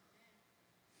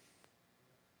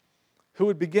 who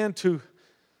would begin to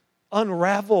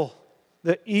unravel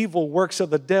the evil works of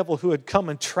the devil who had come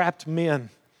and trapped men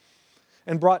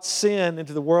and brought sin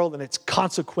into the world and its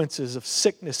consequences of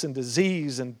sickness and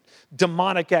disease and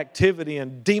demonic activity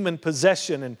and demon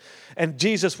possession. And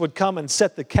Jesus would come and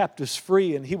set the captives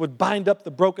free, and he would bind up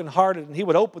the brokenhearted, and he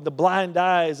would open the blind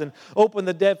eyes and open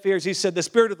the deaf ears. He said, the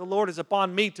Spirit of the Lord is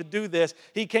upon me to do this.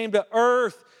 He came to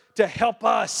earth to help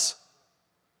us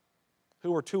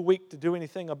who were too weak to do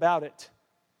anything about it.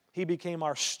 He became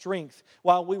our strength.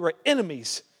 While we were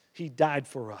enemies, he died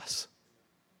for us.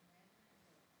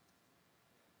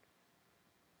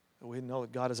 We know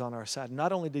that God is on our side.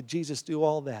 Not only did Jesus do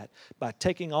all that, by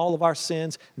taking all of our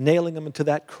sins, nailing them into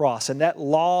that cross, and that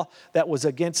law that was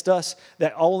against us,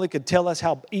 that only could tell us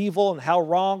how evil and how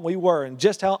wrong we were and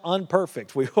just how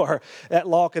unperfect we were. That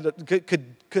law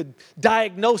could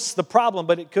diagnose the problem,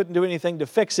 but it couldn't do anything to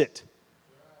fix it.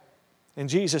 And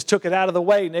Jesus took it out of the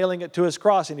way, nailing it to his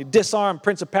cross, and he disarmed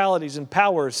principalities and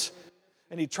powers.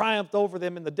 And he triumphed over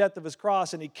them in the death of his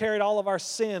cross, and he carried all of our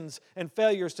sins and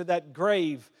failures to that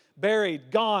grave,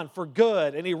 buried, gone for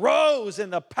good. And he rose in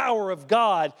the power of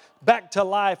God back to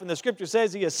life. And the scripture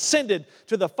says he ascended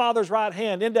to the Father's right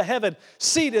hand into heaven,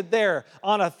 seated there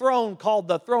on a throne called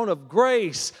the throne of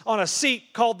grace, on a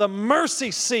seat called the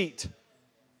mercy seat.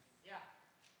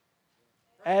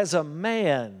 As a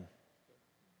man,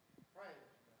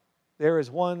 there is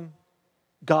one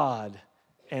God,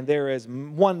 and there is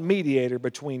one mediator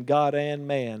between God and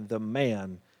man, the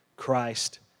man,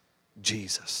 Christ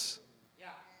Jesus.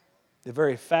 The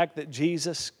very fact that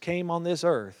Jesus came on this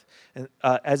earth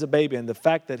as a baby, and the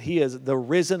fact that he is the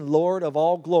risen Lord of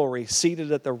all glory,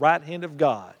 seated at the right hand of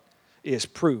God, is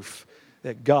proof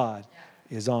that God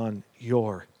is on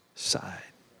your side.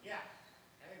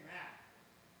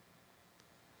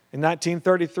 In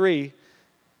 1933,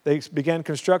 they began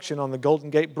construction on the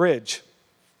Golden Gate Bridge.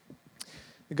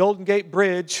 The Golden Gate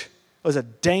Bridge was a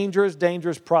dangerous,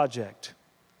 dangerous project.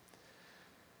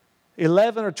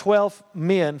 11 or 12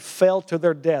 men fell to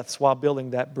their deaths while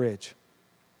building that bridge.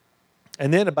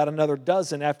 And then about another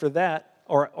dozen after that,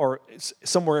 or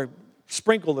somewhere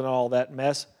sprinkled in all that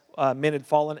mess, men had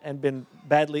fallen and been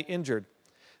badly injured.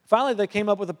 Finally, they came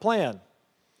up with a plan.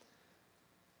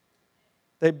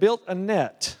 They built a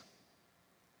net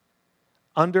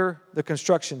under the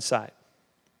construction site.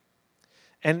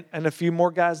 And a few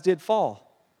more guys did fall,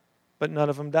 but none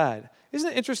of them died.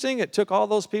 Isn't it interesting? It took all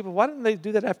those people. Why didn't they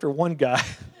do that after one guy?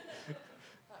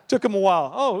 Took them a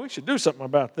while. Oh, we should do something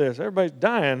about this. Everybody's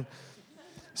dying.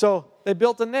 So they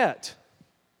built a net.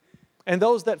 And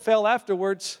those that fell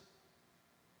afterwards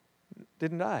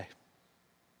didn't die.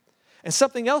 And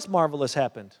something else marvelous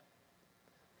happened.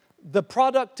 The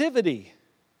productivity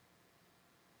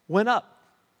went up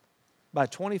by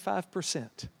 25%.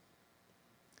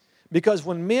 Because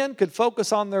when men could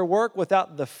focus on their work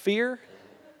without the fear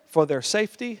for their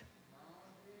safety,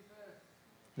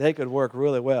 they could work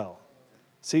really well.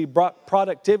 See,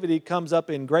 productivity comes up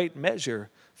in great measure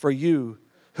for you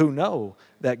who know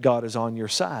that God is on your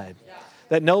side.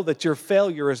 That know that your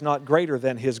failure is not greater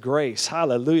than his grace.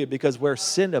 Hallelujah. Because where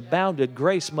sin abounded,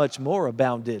 grace much more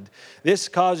abounded. This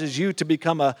causes you to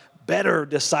become a better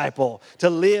disciple, to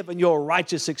live in your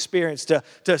righteous experience,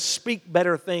 to speak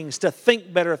better things, to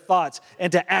think better thoughts,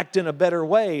 and to act in a better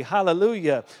way.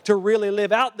 Hallelujah. To really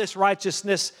live out this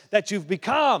righteousness that you've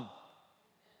become.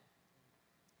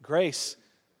 Grace,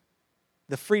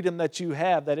 the freedom that you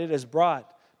have, that it has brought,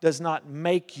 does not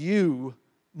make you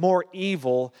more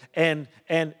evil and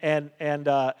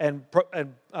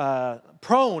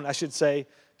prone, I should say,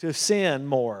 to sin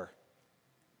more.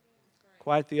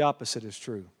 Quite the opposite is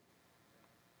true.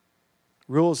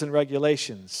 Rules and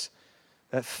regulations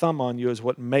that thumb on you is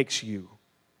what makes you,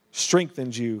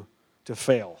 strengthens you to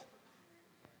fail.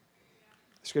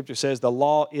 Scripture says the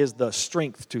law is the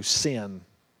strength to sin,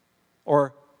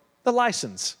 or the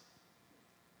license.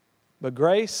 But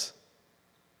grace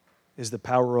is the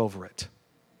power over it.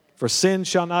 For sin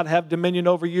shall not have dominion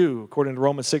over you, according to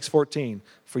Romans 6:14.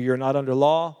 For you're not under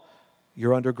law,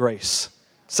 you're under grace.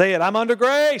 Say it, I'm under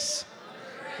grace.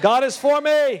 God is for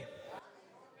me.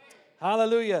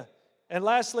 Hallelujah. And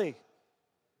lastly,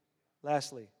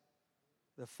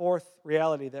 the fourth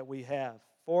reality that we have,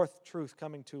 fourth truth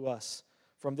coming to us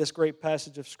from this great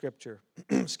passage of Scripture.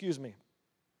 Excuse me.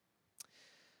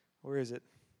 Where is it?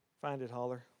 Find it,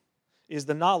 Holler. Is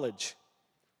the knowledge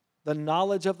the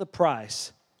knowledge of the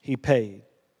price He paid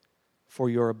for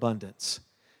your abundance.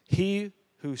 He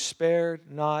who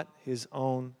spared not His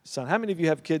own Son. How many of you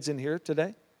have kids in here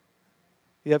today?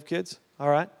 You have kids? All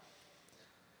right.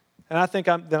 And I think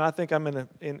I'm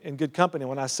in good company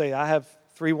when I say I have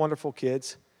 3 wonderful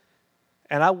kids.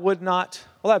 And I would not,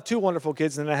 well, I have 2 wonderful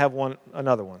kids and then I have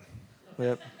another one.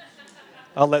 Yep.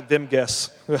 I'll let them guess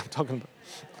who I'm talking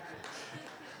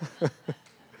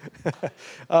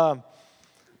about.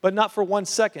 But not for 1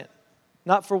 second.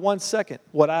 Not for 1 second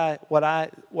would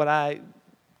I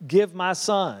give my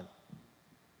son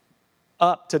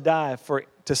up to die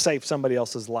to save somebody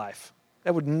else's life.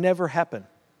 That would never happen.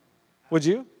 Would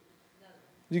you? No.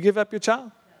 Would you give up your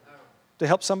child? No. To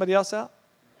help somebody else out?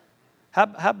 How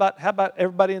about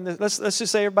everybody in this? Let's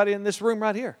just say everybody in this room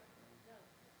right here. No.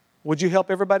 Would you help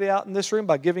everybody out in this room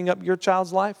by giving up your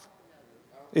child's life?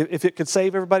 No. If it could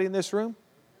save everybody in this room?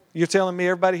 You're telling me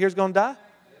everybody here's going to die?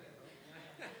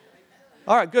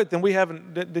 All right, good.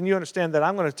 Then you understand that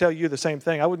I'm going to tell you the same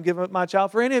thing. I wouldn't give up my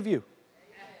child for any of you.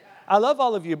 I love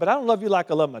all of you, but I don't love you like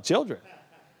I love my children.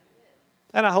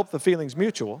 And I hope the feeling's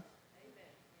mutual.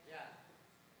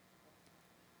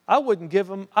 I wouldn't give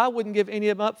any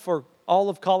of them up for all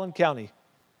of Collin County.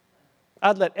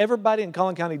 I'd let everybody in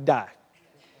Collin County die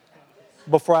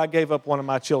before I gave up one of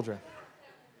my children.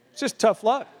 It's just tough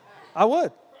luck. I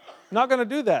would. I'm not going to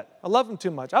do that. I love them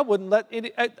too much. I'd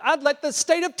let the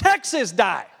state of Texas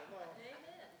die.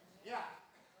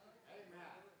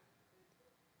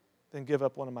 Then give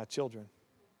up one of my children.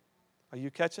 Are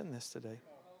you catching this today?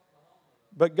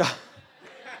 But God,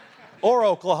 or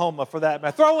Oklahoma for that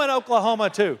matter. Throw in Oklahoma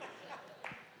too.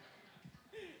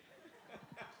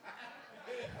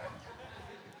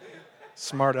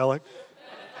 Smart aleck.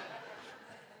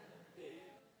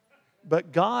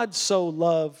 But God so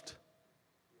loved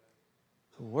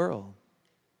the world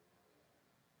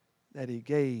that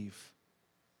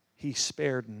He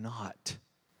spared not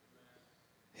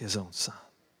His own Son.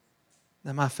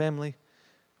 Now, my family,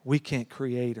 we can't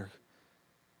create or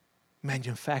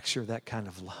manufacture that kind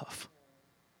of love.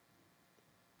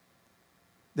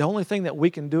 The only thing that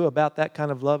we can do about that kind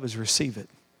of love is receive it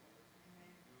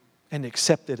and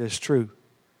accept it as true,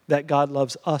 that God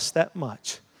loves us that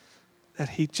much, that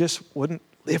He just wouldn't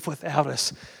live without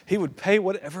us. He would pay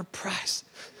whatever price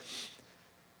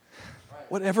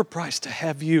to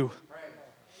have you,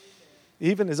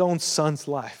 even His own Son's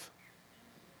life,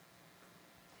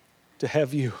 to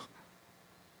have you.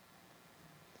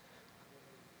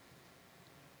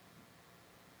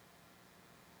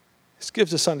 This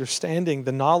gives us understanding,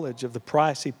 the knowledge of the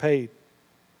price He paid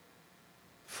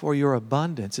for your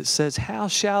abundance. It says, how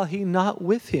shall He not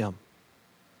with Him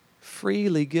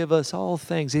freely give us all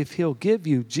things? If He'll give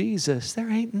you Jesus, there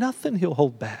ain't nothing He'll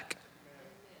hold back.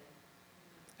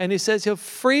 And He says He'll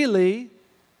freely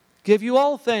give you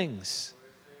all things.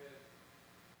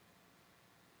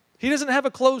 He doesn't have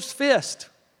a closed fist.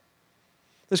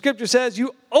 The Scripture says,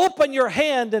 you open your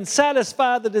hand and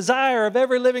satisfy the desire of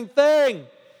every living thing.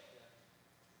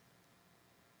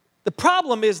 The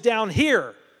problem is down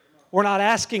here. We're not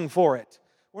asking for it.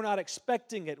 We're not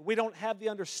expecting it. We don't have the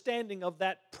understanding of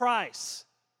that price.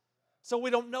 So we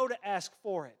don't know to ask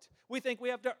for it. We think we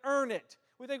have to earn it.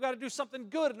 We think we've got to do something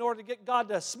good in order to get God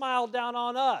to smile down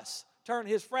on us, turn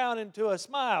His frown into a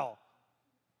smile.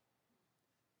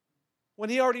 When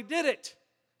He already did it.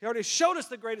 He already showed us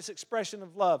the greatest expression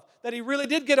of love, that He really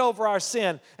did get over our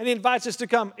sin, and He invites us to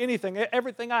come.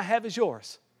 Everything I have is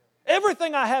yours.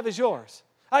 Everything I have is yours.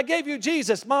 I gave you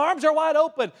Jesus. My arms are wide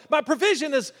open. My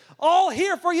provision is all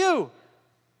here for you.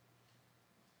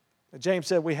 But James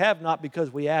said, we have not because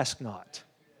we ask not.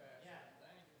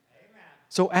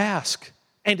 So ask,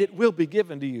 and it will be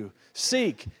given to you.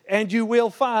 Seek, and you will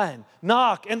find.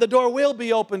 Knock, and the door will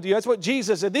be opened to you. That's what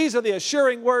Jesus said. These are the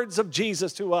assuring words of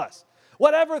Jesus to us.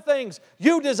 Whatever things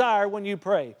you desire when you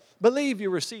pray, believe you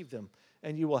receive them,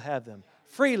 and you will have them.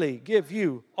 Freely give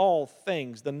you all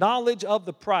things. The knowledge of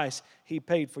the price He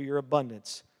paid for your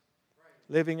abundance.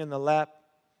 Living in the lap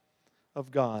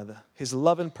of God. His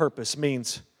love and purpose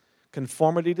means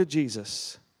conformity to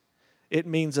Jesus. It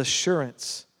means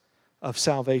assurance of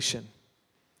salvation.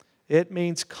 It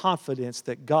means confidence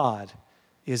that God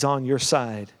is on your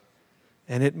side.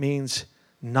 And it means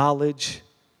knowledge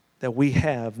that we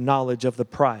have knowledge of the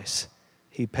price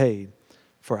He paid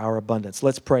for our abundance.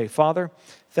 Let's pray. Father,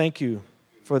 thank you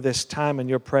for this time in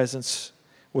your presence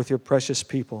with your precious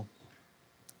people.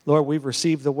 Lord, we've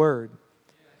received the word.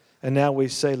 And now we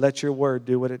say, let your word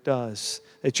do what it does.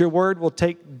 That your word will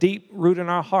take deep root in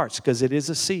our hearts because it is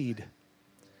a seed.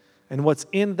 And what's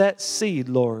in that seed,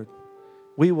 Lord,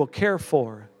 we will care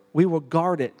for. We will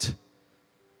guard it.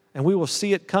 And we will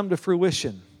see it come to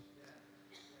fruition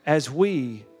as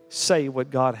we say what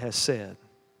God has said.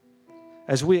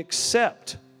 As we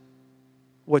accept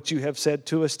what you have said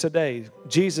to us today.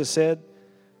 Jesus said,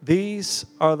 these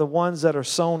are the ones that are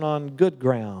sown on good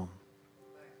ground.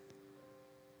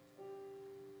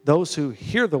 Those who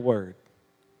hear the word,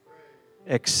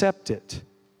 accept it,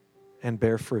 and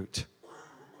bear fruit.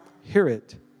 Hear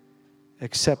it,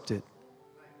 accept it,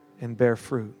 and bear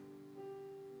fruit.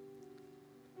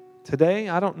 Today,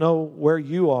 I don't know where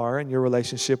you are in your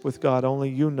relationship with God. Only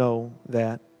you know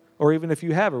that. Or even if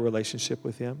you have a relationship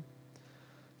with Him.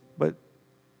 But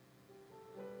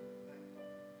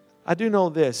I do know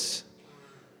this.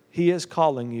 He is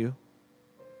calling you.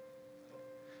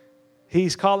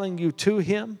 He's calling you to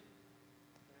Him.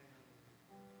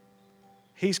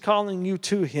 He's calling you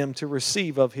to Him to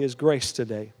receive of His grace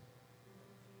today.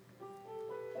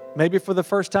 Maybe for the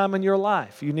first time in your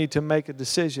life, you need to make a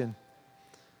decision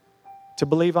to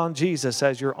believe on Jesus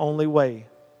as your only way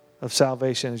of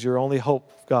salvation, as your only hope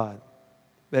of God.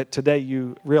 That today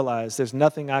you realize there's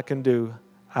nothing I can do.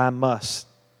 I must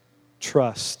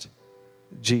trust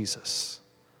Jesus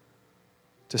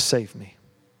to save me.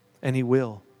 And He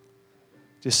will.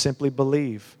 Just simply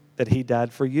believe that He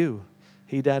died for you.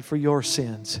 He died for your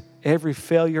sins. Every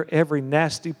failure, every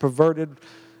nasty, perverted,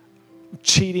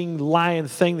 cheating, lying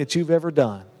thing that you've ever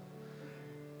done,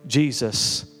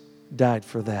 Jesus died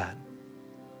for that.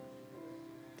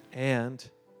 And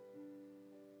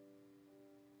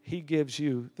He gives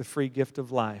you the free gift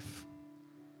of life.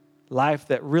 Life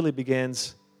that really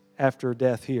begins after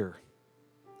death here.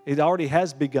 It already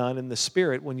has begun in the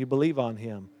Spirit when you believe on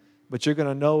Him. But you're going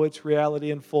to know its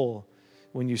reality in full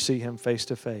when you see Him face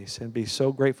to face and be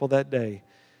so grateful that day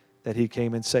that He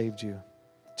came and saved you.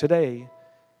 Today,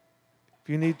 if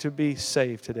you need to be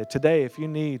saved today, if you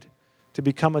need to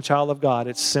become a child of God,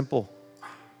 it's simple.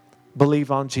 Believe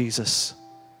on Jesus.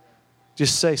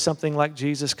 Just say something like,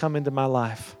 Jesus, come into my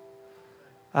life.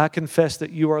 I confess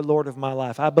that you are Lord of my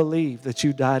life. I believe that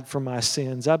you died for my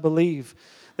sins. I believe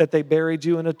that they buried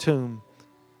you in a tomb.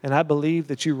 And I believe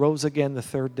that you rose again the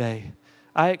third day.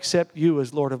 I accept you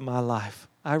as Lord of my life.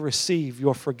 I receive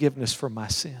your forgiveness for my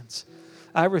sins.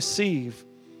 I receive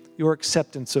your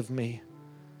acceptance of me.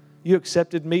 You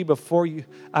accepted me before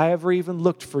I ever even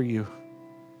looked for you.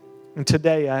 And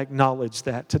today I acknowledge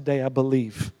that. Today I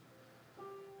believe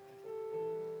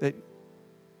that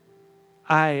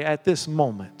I, at this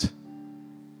moment,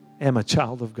 am a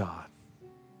child of God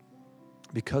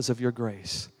because of your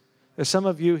grace. There's some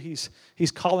of you, He's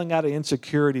calling out of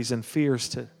insecurities and fears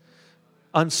to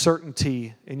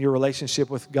uncertainty in your relationship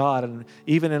with God and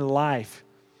even in life,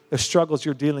 the struggles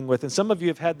you're dealing with. And some of you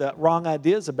have had the wrong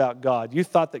ideas about God. You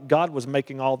thought that God was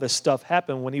making all this stuff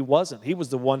happen when He wasn't. He was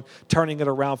the one turning it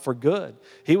around for good.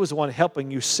 He was the one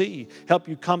helping you see, help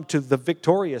you come to the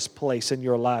victorious place in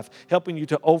your life, helping you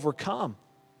to overcome.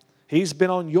 He's been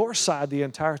on your side the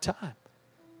entire time.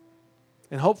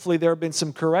 And hopefully there have been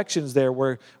some corrections there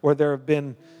where there have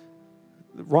been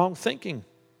wrong thinking.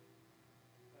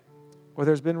 Where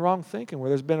there's been wrong thinking, where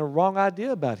there's been a wrong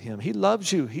idea about Him. He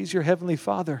loves you. He's your Heavenly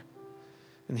Father.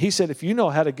 And He said, if you know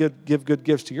how to give good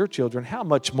gifts to your children, how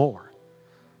much more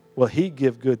will He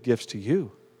give good gifts to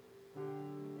you?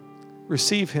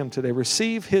 Receive Him today.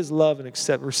 Receive His love and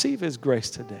accept. Receive His grace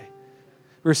today.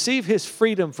 Receive His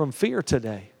freedom from fear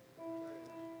today.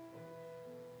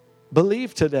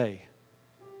 Believe today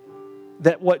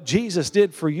that what Jesus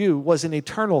did for you was an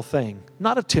eternal thing,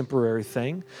 not a temporary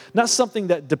thing, not something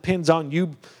that depends on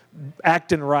you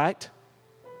acting right.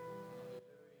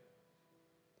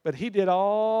 But He did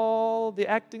all the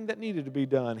acting that needed to be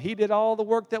done. He did all the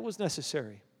work that was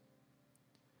necessary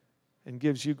and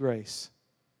gives you grace.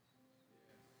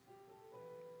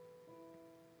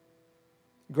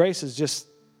 Grace is just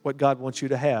what God wants you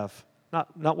to have,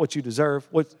 not what you deserve,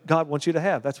 what God wants you to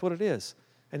have. That's what it is,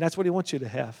 and that's what He wants you to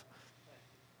have.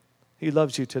 He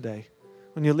loves you today.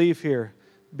 When you leave here,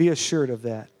 be assured of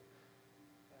that.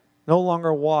 No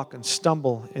longer walk and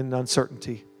stumble in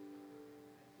uncertainty,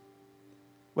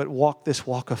 but walk this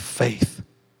walk of faith.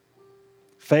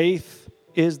 Faith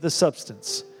is the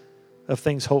substance of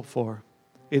things hoped for.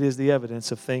 It is the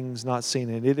evidence of things not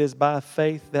seen. And it is by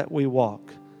faith that we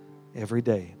walk every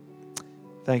day.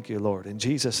 Thank you, Lord. In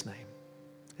Jesus' name,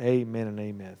 amen and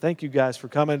amen. Thank you guys for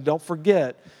coming. Don't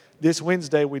forget, this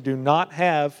Wednesday we do not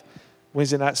have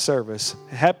Wednesday night service.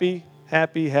 Happy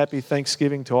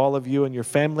Thanksgiving to all of you and your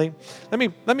family.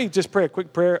 Let me just pray a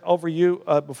quick prayer over you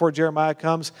before Jeremiah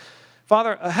comes.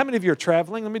 Father, how many of you are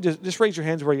traveling? Let me just raise your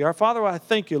hands where you are. Father, I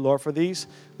thank you, Lord, for these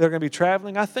that are going to be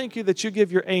traveling. I thank you that you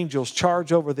give your angels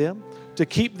charge over them to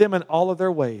keep them in all of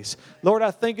their ways. Lord,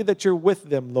 I thank you that you're with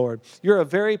them, Lord. You're a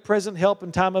very present help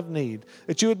in time of need.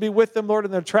 That you would be with them, Lord,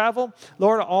 in their travel.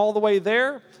 Lord, all the way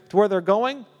there to where they're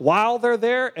going, while they're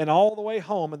there, and all the way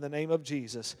home in the name of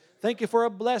Jesus. Thank you for a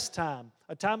blessed time,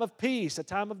 a time of peace, a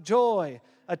time of joy,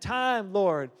 a time,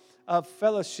 Lord, of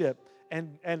fellowship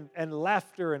and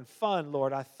laughter and fun,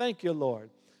 Lord. I thank you, Lord,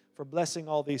 for blessing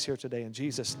all these here today in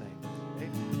Jesus' name.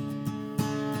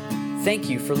 Amen. Thank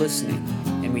you for listening,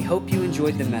 and we hope you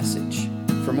enjoyed the message.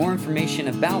 For more information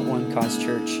about One Cause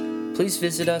Church, please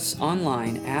visit us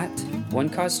online at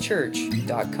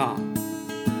onecausechurch.com.